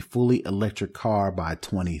offer a fully electric car by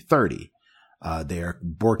 2030. They're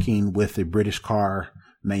working with a British car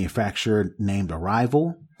manufacturer named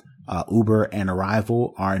Arrival. Uber and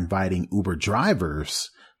Arrival are inviting Uber drivers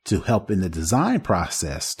to help in the design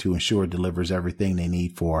process to ensure it delivers everything they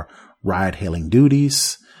need for ride-hailing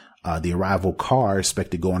duties. The Arrival car is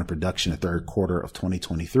expected to go into production in the third quarter of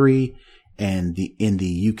 2023. And in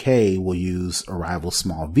the UK will use Arrival's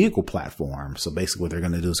small vehicle platform. So basically what they're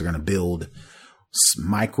going to do is they're going to build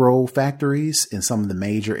micro factories in some of the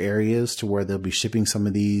major areas, to where they'll be shipping some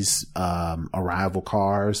of these Arrival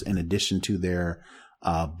cars in addition to their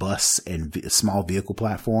bus and small vehicle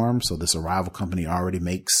platform. So this Arrival company already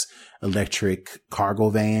makes electric cargo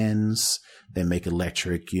vans. They make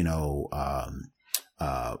electric,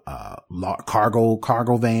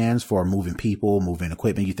 cargo vans for moving people, moving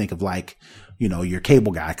equipment. You think of like, your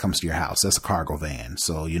cable guy comes to your house. That's a cargo van.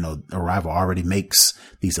 So, Arrival already makes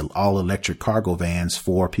these all electric cargo vans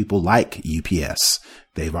for people like UPS.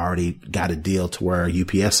 They've already got a deal to where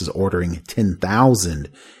UPS is ordering 10,000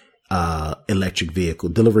 electric vehicle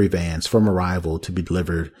delivery vans from arrival to be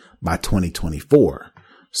delivered by 2024.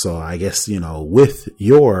 So I guess, with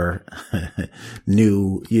your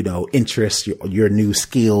new, interest, your new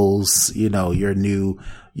skills, your new,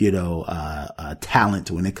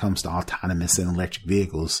 talent when it comes to autonomous and electric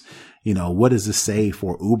vehicles, what does this say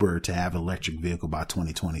for Uber to have an electric vehicle by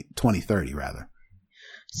 2030 rather?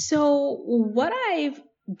 So what I've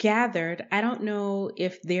gathered, I don't know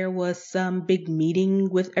if there was some big meeting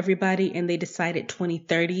with everybody and they decided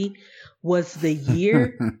 2030 was the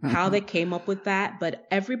year, how they came up with that, but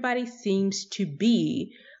everybody seems to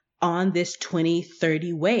be on this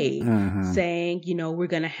 2030 wave, saying, we're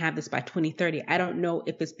going to have this by 2030. I don't know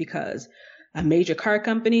if it's because a major car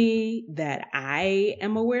company that I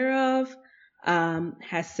am aware of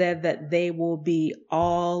has said that they will be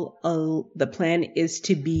the plan is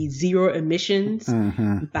to be zero emissions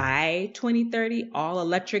by 2030, all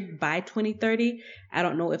electric by 2030. I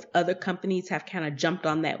don't know if other companies have kind of jumped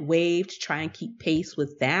on that wave to try and keep pace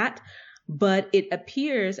with that, but it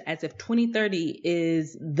appears as if 2030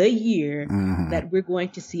 is the year that we're going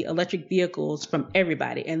to see electric vehicles from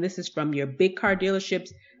everybody. And this is from your big car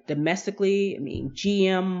dealerships domestically. I mean,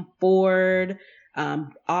 GM, Ford,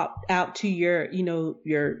 out to your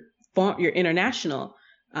international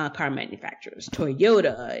car manufacturers,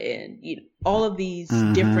 Toyota, and all of these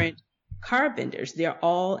different car vendors. They're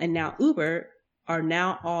all, and now Uber are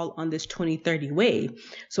now all on this 2030 wave.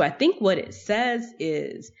 So I think what it says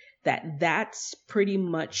is that that's pretty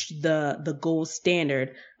much the gold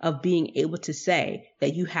standard of being able to say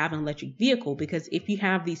that you have an electric vehicle. Because if you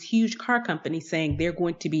have these huge car companies saying they're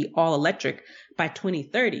going to be all electric by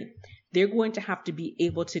 2030, they're going to have to be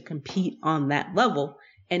able to compete on that level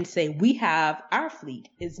and say, we have our fleet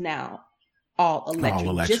is now all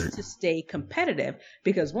electric just to stay competitive,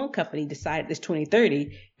 because one company decided it's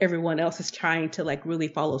 2030. Everyone else is trying to really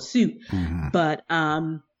follow suit. But,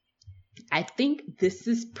 I think this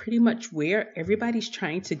is pretty much where everybody's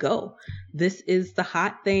trying to go. This is the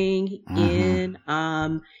hot thing in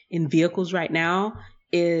vehicles right now.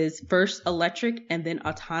 Is first electric and then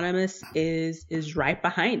autonomous is right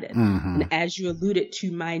behind it. And as you alluded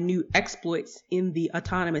to my new exploits in the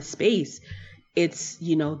autonomous space, it's,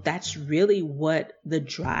 that's really what the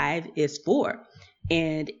drive is for.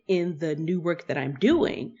 And in the new work that I'm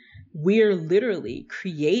doing, we're literally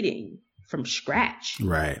creating from scratch.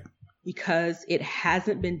 Right. Because it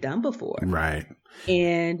hasn't been done before. Right.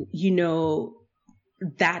 And,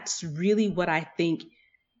 that's really what I think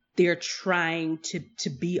they're trying to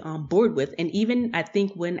be on board with. And even I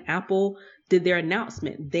think when Apple did their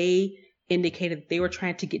announcement, they indicated they were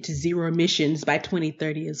trying to get to zero emissions by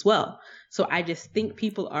 2030 as well. So I just think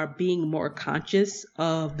people are being more conscious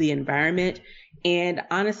of the environment. And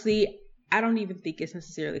honestly, I don't even think it's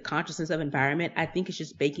necessarily consciousness of environment. I think it's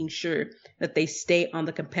just making sure that they stay on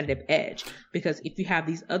the competitive edge. Because if you have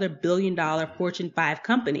these other billion-dollar Fortune 5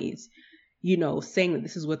 companies, saying that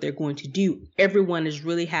this is what they're going to do, everyone is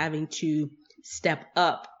really having to step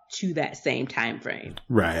up to that same time frame.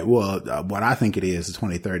 Right. Well, what I think it is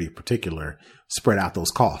 2030 in particular, spread out those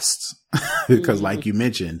costs. Because like you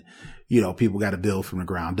mentioned, people got to build from the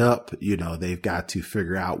ground up. They've got to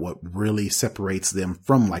figure out what really separates them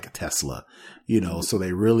from like a Tesla, so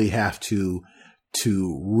they really have to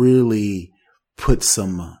really put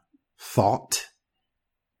some thought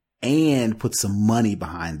and put some money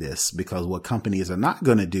behind this, because what companies are not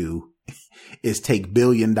going to do is take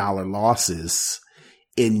billion-dollar losses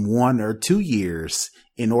in 1 or 2 years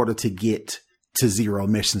in order to get to zero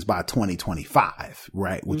emissions by 2025,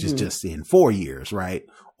 right? Which is just in 4 years, right?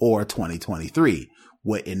 Or 2023.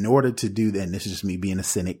 What in order to do that, and this is just me being a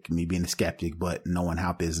cynic, me being a skeptic, but knowing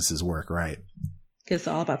how businesses work, right? It's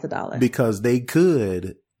all about the dollar. Because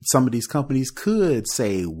some of these companies could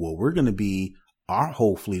say, well, our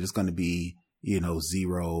whole fleet is going to be,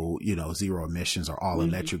 zero emissions or all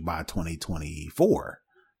electric by 2024,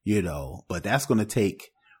 but that's going to take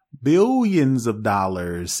billions of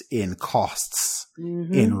dollars in costs,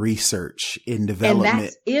 in research, in development. And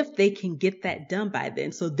that's if they can get that done by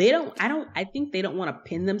then. So I think they don't want to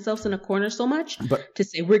pin themselves in a corner so much to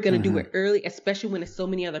say we're going to do it early, especially when there's so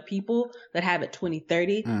many other people that have it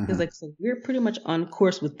 2030. It's so we're pretty much on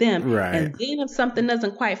course with them. Right. And then if something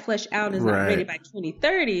doesn't quite flesh out and is not ready by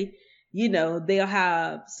 2030, they'll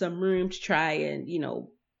have some room to try and,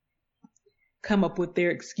 come up with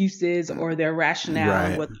their excuses or their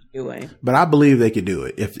rationale of what they're doing. But I believe they could do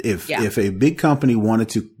it. If a big company wanted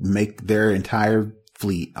to make their entire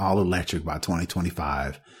fleet all electric by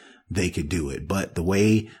 2025, they could do it. But the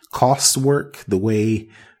way costs work, the way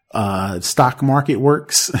stock market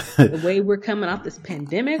works. The way we're coming off this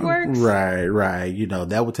pandemic works. Right. You know,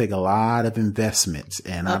 that would take a lot of investments,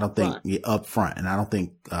 and I don't think upfront. And I don't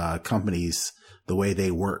think, companies, the way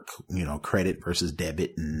they work, you know, credit versus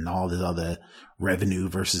debit and all this other revenue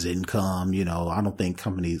versus income, you know, I don't think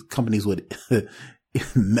companies would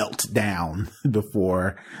melt down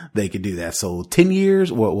before they could do that. So 10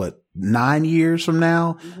 years, what 9 years from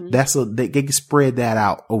now, they can spread that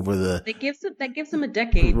out over that gives them a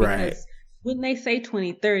decade. Right. Because when they say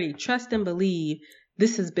 2030, trust and believe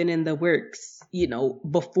this has been in the works, you know,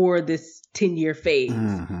 before this 10-year phase.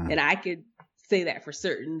 And I could say that for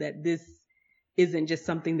certain, that this isn't just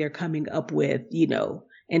something they're coming up with, you know,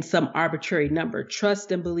 in some arbitrary number.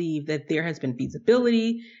 Trust and believe that there has been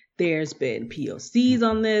feasibility. There's been POCs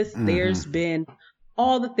on this. There's been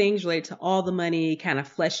all the things related to all the money kind of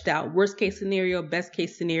fleshed out, worst case scenario, best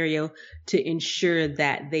case scenario, to ensure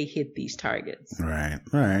that they hit these targets. Right.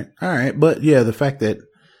 All right. But yeah, the fact that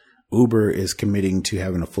Uber is committing to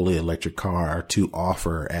having a fully electric car to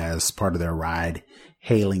offer as part of their ride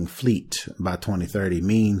hailing fleet by 2030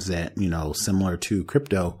 means that, you know, similar to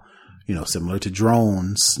crypto, you know, similar to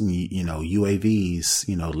drones, you know, UAVs,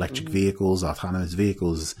 you know, electric vehicles, autonomous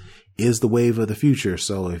vehicles is the wave of the future.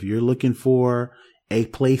 So if you're looking for a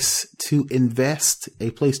place to invest, a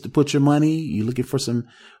place to put your money, you're looking for some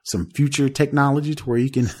future technology to where you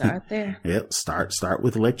can start there. Yep. Start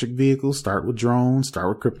with electric vehicles, start with drones, start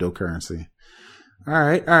with cryptocurrency. All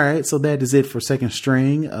right. So that is it for Second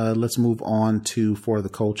String. Let's move on to For the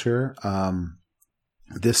Culture.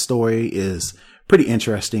 This story is pretty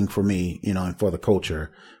interesting for me, you know, and For the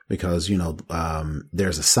Culture, because, you know,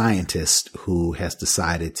 there's a scientist who has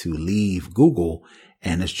decided to leave Google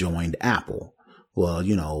and has joined Apple. Well,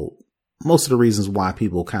 you know, most of the reasons why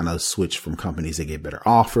people kind of switch from companies, they get better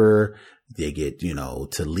offer, they get, you know,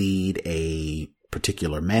 to lead a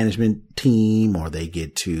particular management team, or they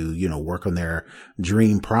get to, you know, work on their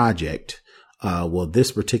dream project. Well,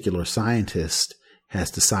 this particular scientist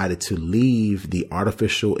has decided to leave the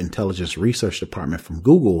artificial intelligence research department from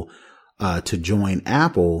Google, to join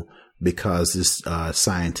Apple, because this,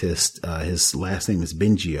 scientist, his last name is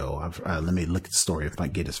Bengio. Let me look at the story if I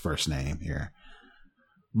get his first name here.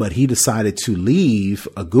 But he decided to leave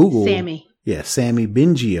Google. Sammy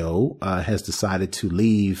Bengio, has decided to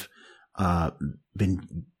leave,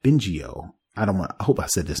 Bengio. I hope I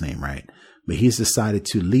said this name right, but he's decided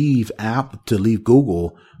to leave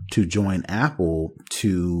Google to join Apple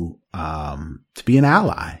to be an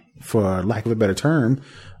ally, for lack of a better term.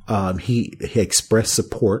 He expressed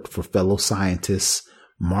support for fellow scientist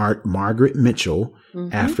Margaret Mitchell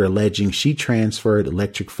after alleging she transferred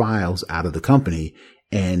electric files out of the company,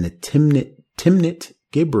 and Timnit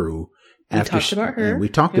Gebru. We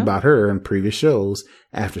talked about her in previous shows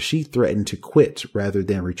after she threatened to quit rather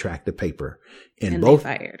than retract the paper. And they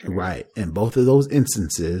fired her. Right. In both of those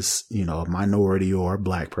instances, you know, a minority or a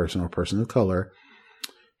black person or person of color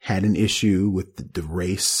had an issue with the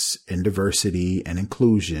race and diversity and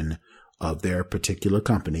inclusion of their particular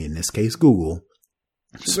company, in this case, Google.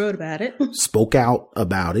 She wrote about it. Spoke out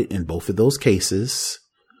about it in both of those cases.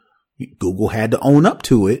 Google had to own up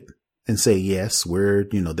to it and say, yes, we're,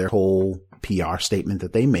 you know, their whole PR statement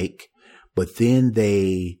that they make. But then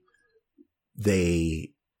they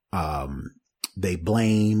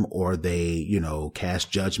blame, or they, you know, cast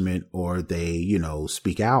judgment, or they, you know,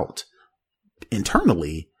 speak out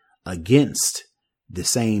internally against the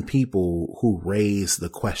same people who raise the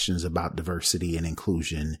questions about diversity and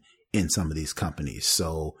inclusion in some of these companies.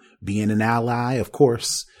 So being an ally, of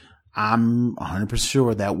course, I'm 100%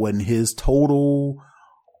 sure that wasn't his total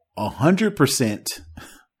 100%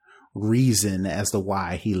 reason as to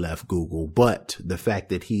why he left Google, but the fact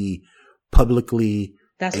that he publicly,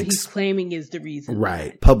 that's what he's claiming is the reason.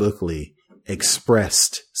 Right. Publicly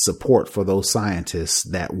expressed support for those scientists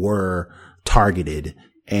that were targeted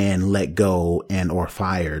and let go and or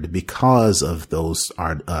fired because of those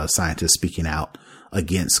scientists speaking out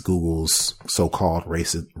against Google's so-called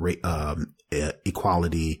race,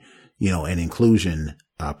 equality, you know, and inclusion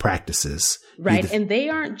practices. Right. And they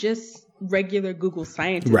aren't just regular Google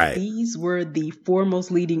scientists. Right. These were the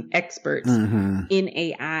foremost leading experts in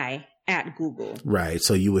AI at Google. Right.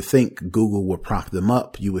 So you would think Google would prop them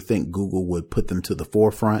up. You would think Google would put them to the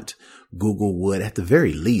forefront. Google would, at the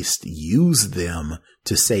very least, use them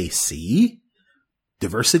to say, see,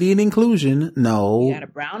 diversity and inclusion. No. You got a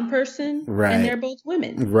brown person, right, and they're both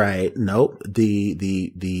women. Right. Nope.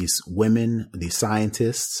 These women, these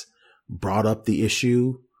scientists brought up the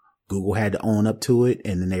issue. Google had to own up to it,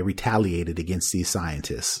 and then they retaliated against these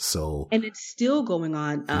scientists. So, and it's still going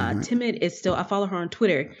on. Timid is still, I follow her on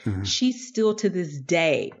Twitter. She's still to this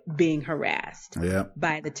day being harassed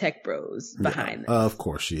by the tech bros behind this. Of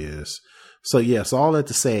course she is. So yes, all that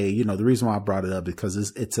to say, you know, the reason why I brought it up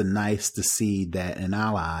because it's a nice to see that an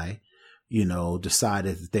ally, you know,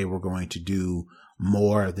 decided that they were going to do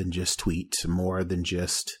more than just tweet, more than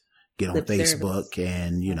just get on Facebook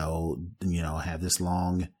and, you know, have this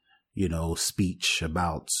long, you know, speech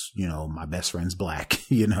about, you know, my best friend's black,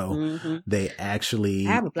 you know, they actually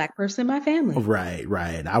I have a black person in my family.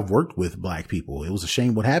 Right. I've worked with black people. It was a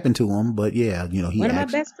shame what happened to him, but yeah, you know, one of my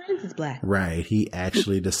best friends is black. Right. He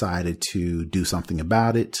actually decided to do something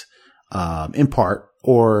about it, in part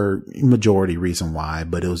or majority reason why,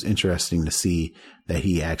 but it was interesting to see that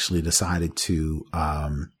he actually decided to,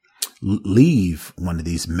 leave one of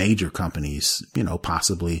these major companies, you know,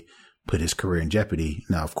 possibly put his career in jeopardy.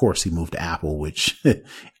 Now, of course, he moved to Apple, which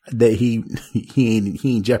that he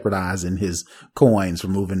ain't jeopardizing his coins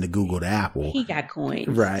from moving to Google to Apple. He got coins.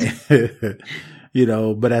 Right. You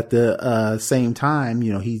know, but at the same time,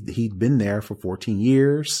 you know, he'd been there for 14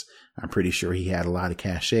 years. I'm pretty sure he had a lot of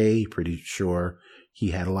cachet. Pretty sure he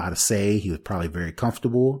had a lot of say. He was probably very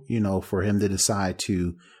comfortable, you know, for him to decide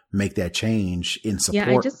to make that change in support.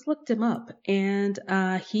 Yeah, I just looked him up, and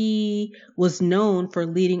he was known for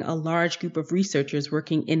leading a large group of researchers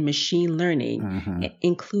working in machine learning,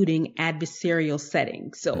 including adversarial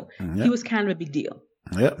settings. So he was kind of a big deal.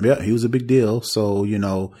 Yeah, he was a big deal. So, you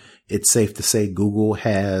know, it's safe to say Google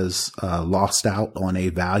has lost out on a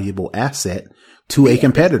valuable asset to a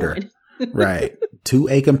competitor, right? To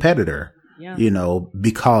a competitor, you know,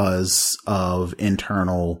 because of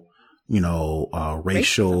internal, you know,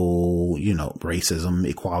 racial, you know, racism,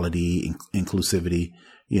 equality, inclusivity,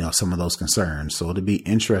 you know, some of those concerns. So it'd be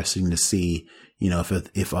interesting to see, you know,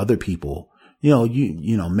 if other people,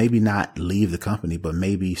 you know, maybe not leave the company, but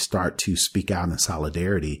maybe start to speak out in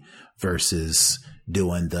solidarity versus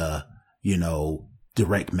doing the, you know,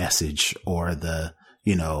 direct message or the,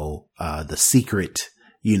 you know, the secret,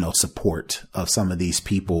 you know, support of some of these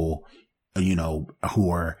people, you know, who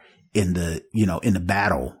are in the, you know, in the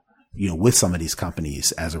battle, you know, with some of these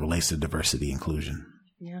companies as it relates to diversity inclusion.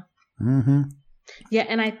 Yeah. Yeah.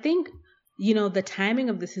 And I think, you know, the timing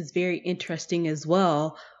of this is very interesting as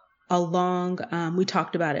well. We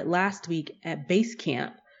talked about it last week at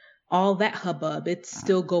Basecamp, all that hubbub, it's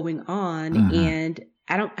still going on. And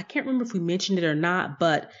I can't remember if we mentioned it or not,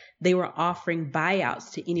 but they were offering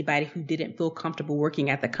buyouts to anybody who didn't feel comfortable working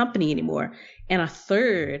at the company anymore. And a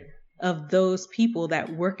third of those people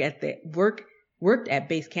that worked at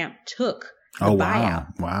Basecamp took the buyout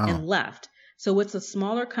and left. So it's a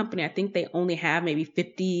smaller company. I think they only have maybe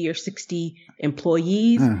 50 or 60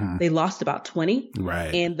 employees. They lost about 20.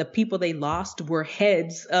 Right. And the people they lost were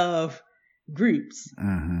heads of groups.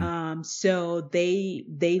 So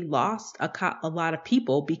they lost a lot of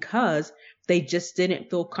people because they just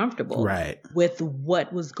didn't feel comfortable with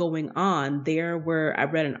what was going on. I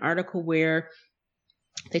read an article where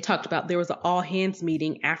they talked about there was an all hands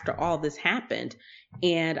meeting after all this happened,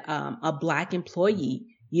 and a black employee,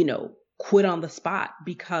 you know, quit on the spot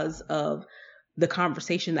because of the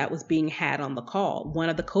conversation that was being had on the call. One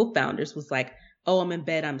of the co-founders was like, "Oh, I'm in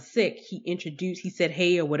bed, I'm sick." He said,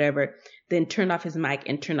 "Hey," or whatever, then turned off his mic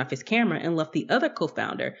and turned off his camera and left the other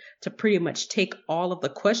co-founder to pretty much take all of the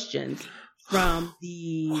questions from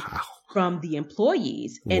the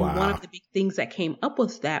employees. And one of the big things that came up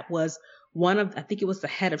with that was I think it was the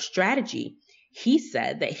head of strategy. He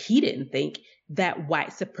said that he didn't think that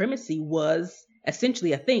white supremacy was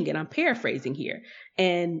essentially a thing. And I'm paraphrasing here.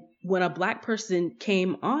 And when a black person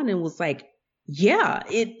came on and was like, yeah,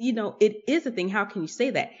 it is a thing. How can you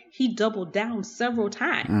say that? He doubled down several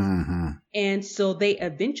times. And so they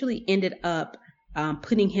eventually ended up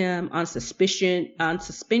putting him on suspension,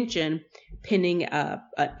 pending an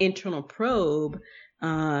internal probe.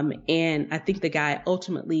 And I think the guy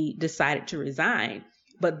ultimately decided to resign.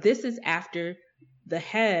 But this is after the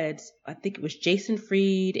heads, I think it was Jason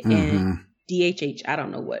Fried and DHH. I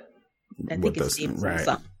don't know what. I think it's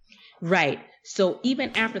something. Right. So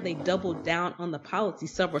even after they doubled down on the policy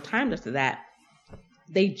several times after that,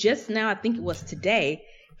 they just now, I think it was today,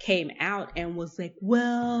 came out and was like,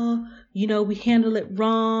 well, you know, we handled it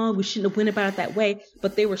wrong. We shouldn't have went about it that way.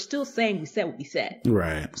 But they were still saying we said what we said.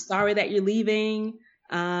 Right. Sorry that you're leaving.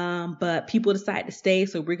 But people decide to stay.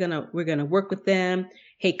 So we're going to work with them.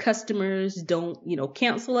 Hey, customers, don't,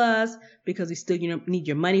 cancel us because we still, need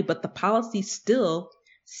your money. But the policies still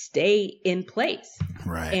stay in place.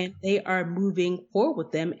 Right. And they are moving forward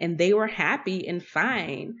with them, and they were happy and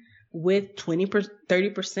fine with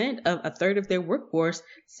 30% of a third of their workforce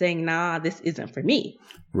saying, nah, this isn't for me.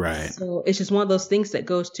 Right. So it's just one of those things that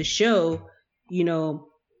goes to show,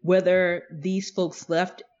 whether these folks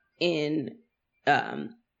left in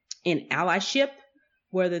allyship,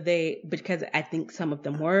 because I think some of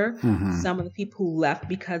them were, some of the people who left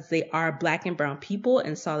because they are Black and brown people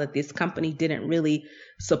and saw that this company didn't really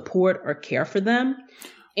support or care for them.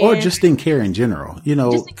 Or just didn't care in general.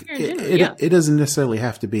 It doesn't necessarily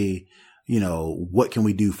have to be, what can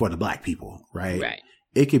we do for the Black people, right? Right.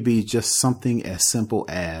 It could be just something as simple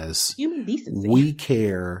as human decency. We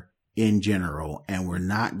care in general, and we're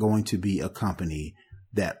not going to be a company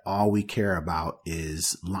that all we care about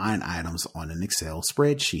is line items on an Excel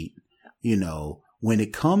spreadsheet. When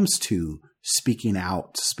it comes to speaking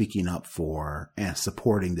out, speaking up for, and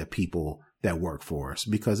supporting the people that work for us,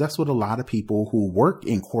 because that's what a lot of people who work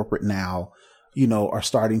in corporate now, are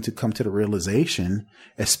starting to come to the realization,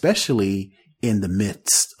 especially in the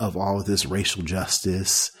midst of all of this racial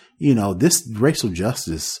justice. This racial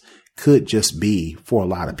justice could just be, for a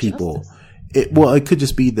lot of people, it could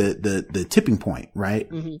just be the tipping point, right?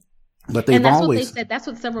 Mm-hmm. But they've always, what they said. That's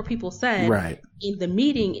what several people said, right, in the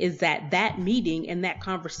meeting, is that meeting and that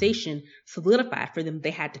conversation solidified for them. They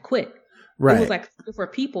had to quit. Right. It was like for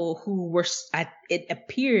people who were, it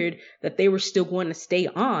appeared that they were still going to stay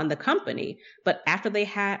on the company, but after they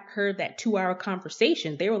had heard that 2-hour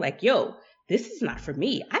conversation, they were like, "Yo, this is not for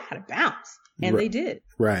me. I gotta bounce." And they did.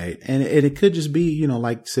 Right. And it could just be,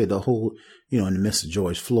 like I said, the whole, in the midst of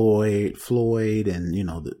George Floyd and,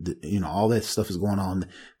 all that stuff is going on.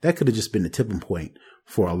 That could have just been the tipping point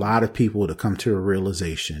for a lot of people to come to a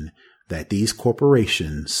realization that these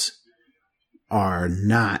corporations are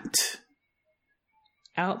not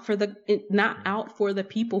out for the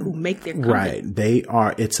people who make their company. Right. They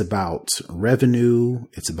are. It's about revenue.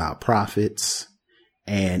 It's about profits,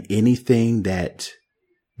 and anything that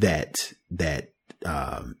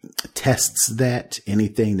tests that,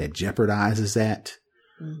 anything that jeopardizes that,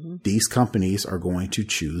 these companies are going to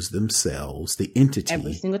choose themselves, the entity,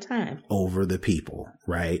 every single time, over the people,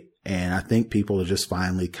 right? And I think people are just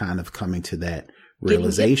finally kind of coming to that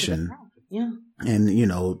realization. And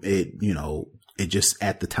it just,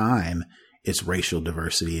 at the time, it's racial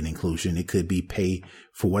diversity and inclusion. It could be pay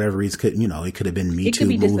for whatever reason. It could have been Me Too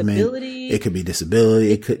movement. It could be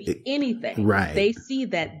disability. It could be anything. Right. They see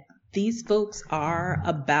that these folks are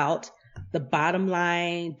about the bottom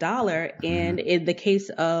line dollar. And in the case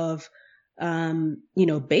of,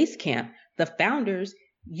 Basecamp, the founders,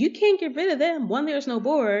 you can't get rid of them. One, there's no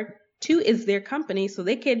board. Two, is their company. So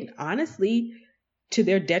they can honestly, to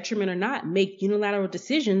their detriment or not, make unilateral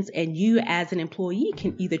decisions. And you as an employee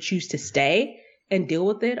can either choose to stay and deal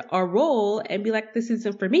with it or roll and be like, this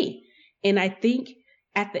isn't for me. And I think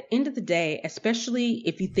at the end of the day, especially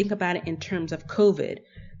if you think about it in terms of COVID,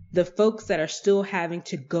 the folks that are still having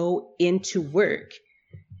to go into work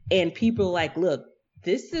and people are like, look,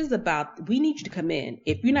 this is about, we need you to come in.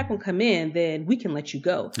 If you're not going to come in, then we can let you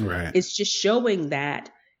go. Right. It's just showing that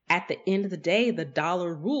at the end of the day, the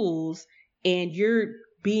dollar rules, and you're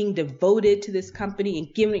being devoted to this company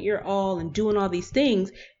and giving it your all and doing all these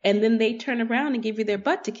things. And then they turn around and give you their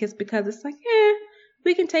butt to kiss because it's like,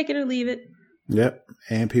 we can take it or leave it. Yep.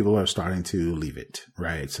 And people are starting to leave it.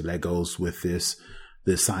 Right. So that goes with this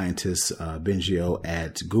scientist, Bengio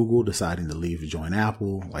at Google, deciding to leave to join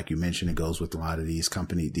Apple. Like you mentioned, it goes with a lot of these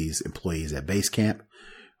employees at Basecamp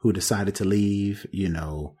who decided to leave.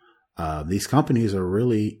 These companies are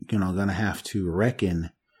really, going to have to reckon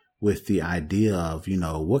with the idea of,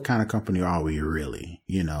 what kind of company are we really,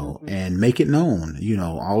 and make it known,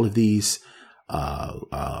 all of these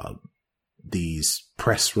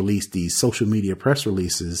press release, these social media press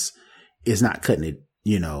releases is not cutting it,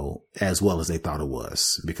 as well as they thought it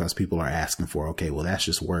was, because people are asking for, okay, well, that's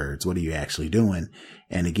just words. What are you actually doing?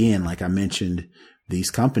 And again, like I mentioned,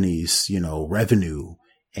 these companies, revenue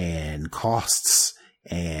and costs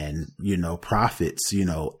and, profits,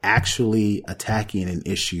 actually attacking an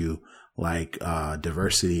issue like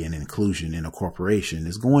diversity and inclusion in a corporation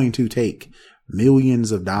is going to take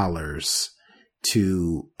millions of dollars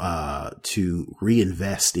to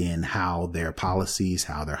reinvest in how their policies,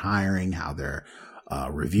 how they're hiring, how they're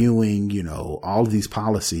reviewing, all of these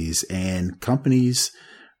policies. And companies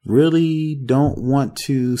really don't want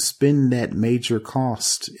to spend that major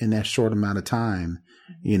cost in that short amount of time.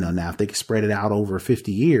 Now if they can spread it out over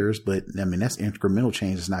 50 years, but I mean, that's incremental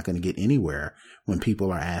change. It's not going to get anywhere when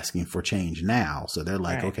people are asking for change now. So they're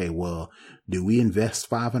like, okay, well, do we invest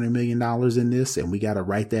 $500 million in this and we got to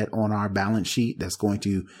write that on our balance sheet? That's going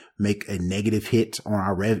to make a negative hit on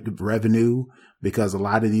our revenue, because a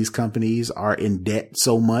lot of these companies are in debt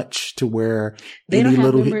so much to where they don't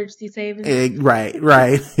have emergency savings. Right.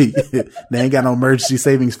 They ain't got no emergency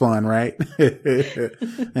savings fund, right? They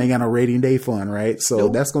ain't got no rating day fund, right? So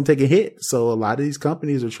that's going to take a hit. So a lot of these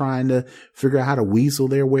companies are trying to figure out how to weasel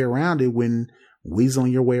their way around it, when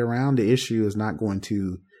weaseling your way around the issue is not going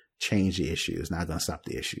to change the issue. It's not going to stop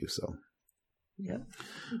the issue. So. Yeah,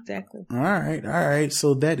 exactly. All right.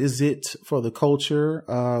 So that is it for the culture.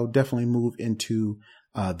 Definitely move into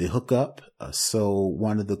the hookup. So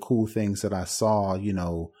one of the cool things that I saw,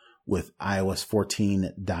 with iOS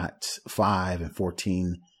 14.5 and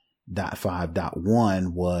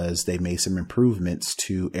 14.5.1 was they made some improvements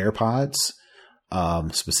to AirPods,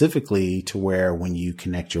 specifically to where when you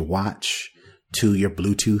connect your watch to your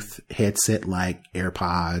Bluetooth headset like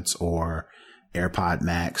AirPods or AirPod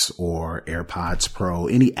Max or AirPods Pro,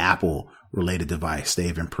 any Apple related device,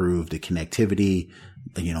 they've improved the connectivity,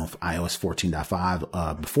 iOS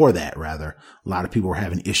 14.5, before that, rather. A lot of people were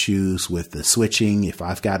having issues with the switching. If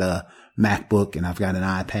I've got a MacBook and I've got an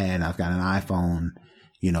iPad and I've got an iPhone,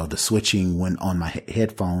 the switching when on my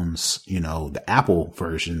headphones, the Apple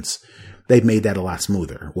versions, they've made that a lot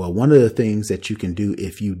smoother. Well, one of the things that you can do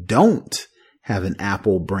if you don't have an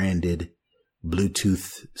Apple branded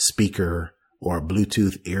Bluetooth speaker or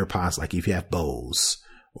Bluetooth AirPods, like if you have Bose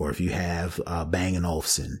or if you have Bang &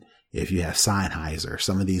 Olufsen, if you have Sennheiser,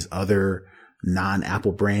 some of these other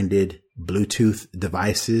non-Apple branded Bluetooth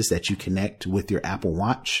devices that you connect with your Apple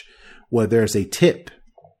Watch, well, there's a tip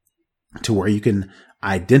to where you can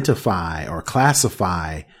identify or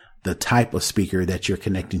classify the type of speaker that you're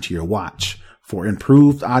connecting to your watch for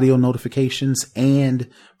improved audio notifications and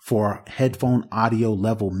for headphone audio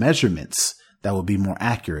level measurements that will be more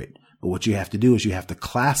accurate. But what you have to do is you have to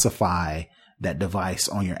classify that device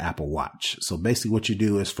on your Apple Watch. So basically what you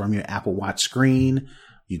do is from your Apple Watch screen,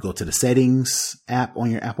 you go to the settings app on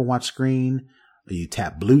your Apple Watch screen, you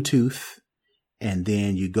tap Bluetooth, and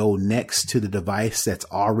then you go next to the device that's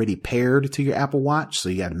already paired to your Apple Watch. So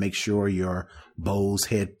you got to make sure your Bose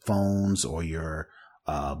headphones or your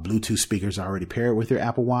Bluetooth speakers are already paired with your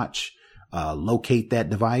Apple Watch. Locate that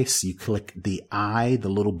device. You click the eye, the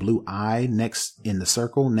little blue eye next in the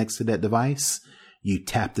circle next to that device. You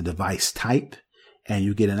tap the device type and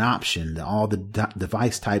you get an option. All the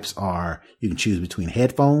device types are, you can choose between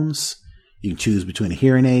headphones, you can choose between a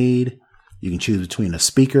hearing aid, you can choose between a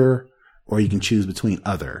speaker, or you can choose between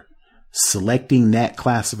other. Selecting that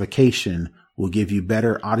classification will give you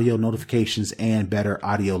better audio notifications and better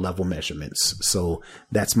audio level measurements. So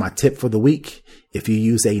that's my tip for the week. If you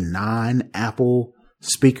use a non-Apple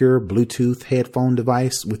speaker, Bluetooth headphone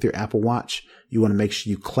device with your Apple Watch, you want to make sure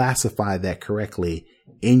you classify that correctly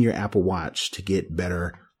in your Apple Watch to get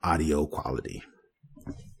better audio quality.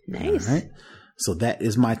 Nice. All right. So that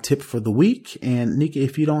is my tip for the week. And Nika,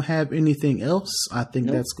 if you don't have anything else, I think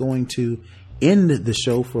that's going to end the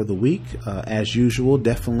show for the week. As usual, we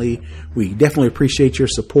definitely appreciate your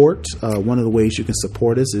support. One of the ways you can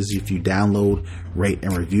support us is if you download, rate,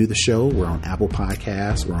 and review the show. We're on Apple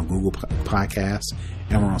Podcasts, we're on Google Podcasts,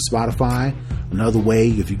 and we're on Spotify. Another way,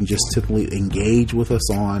 if you can just typically engage with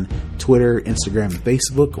us on Twitter, Instagram, and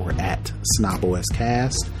Facebook, we're at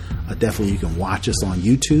SnobOScast. Definitely, you can watch us on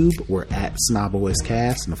YouTube. We're at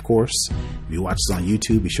SnobOScast. And of course, if you watch us on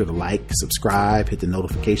YouTube, be sure to like, subscribe, hit the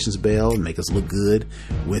notifications bell, and make us look good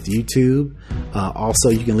with YouTube. Also,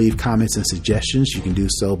 you can leave comments and suggestions. You can do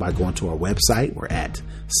so by going to our website. We're at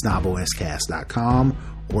snoboscast.com,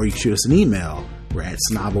 or you can shoot us an email. We're at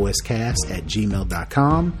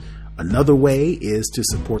snoboscast@gmail.com. Another way is to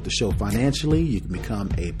support the show financially. You can become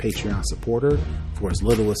a Patreon supporter for as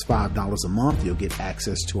little as $5 a month. You'll get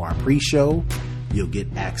access to our pre-show. You'll get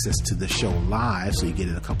access to the show live, so you get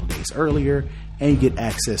it a couple days earlier, and you get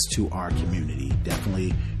access to our community.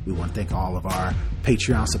 Definitely, we want to thank all of our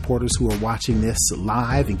Patreon supporters who are watching this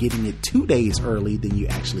live and getting it 2 days early than you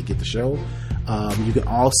actually get the show. You can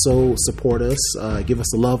also support us, give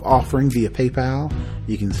us a love offering via PayPal.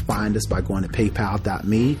 You can find us by going to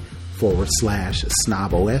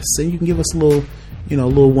paypal.me/snobos, and you can give us a little,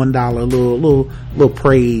 little $1, little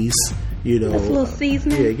praise. Just a little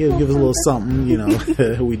seasoning. Yeah, give us a little something,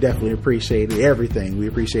 We definitely appreciate everything. We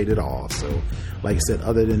appreciate it all. So, like I said,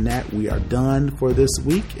 other than that, we are done for this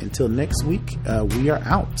week. Until next week, we are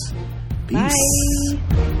out. Peace. Bye.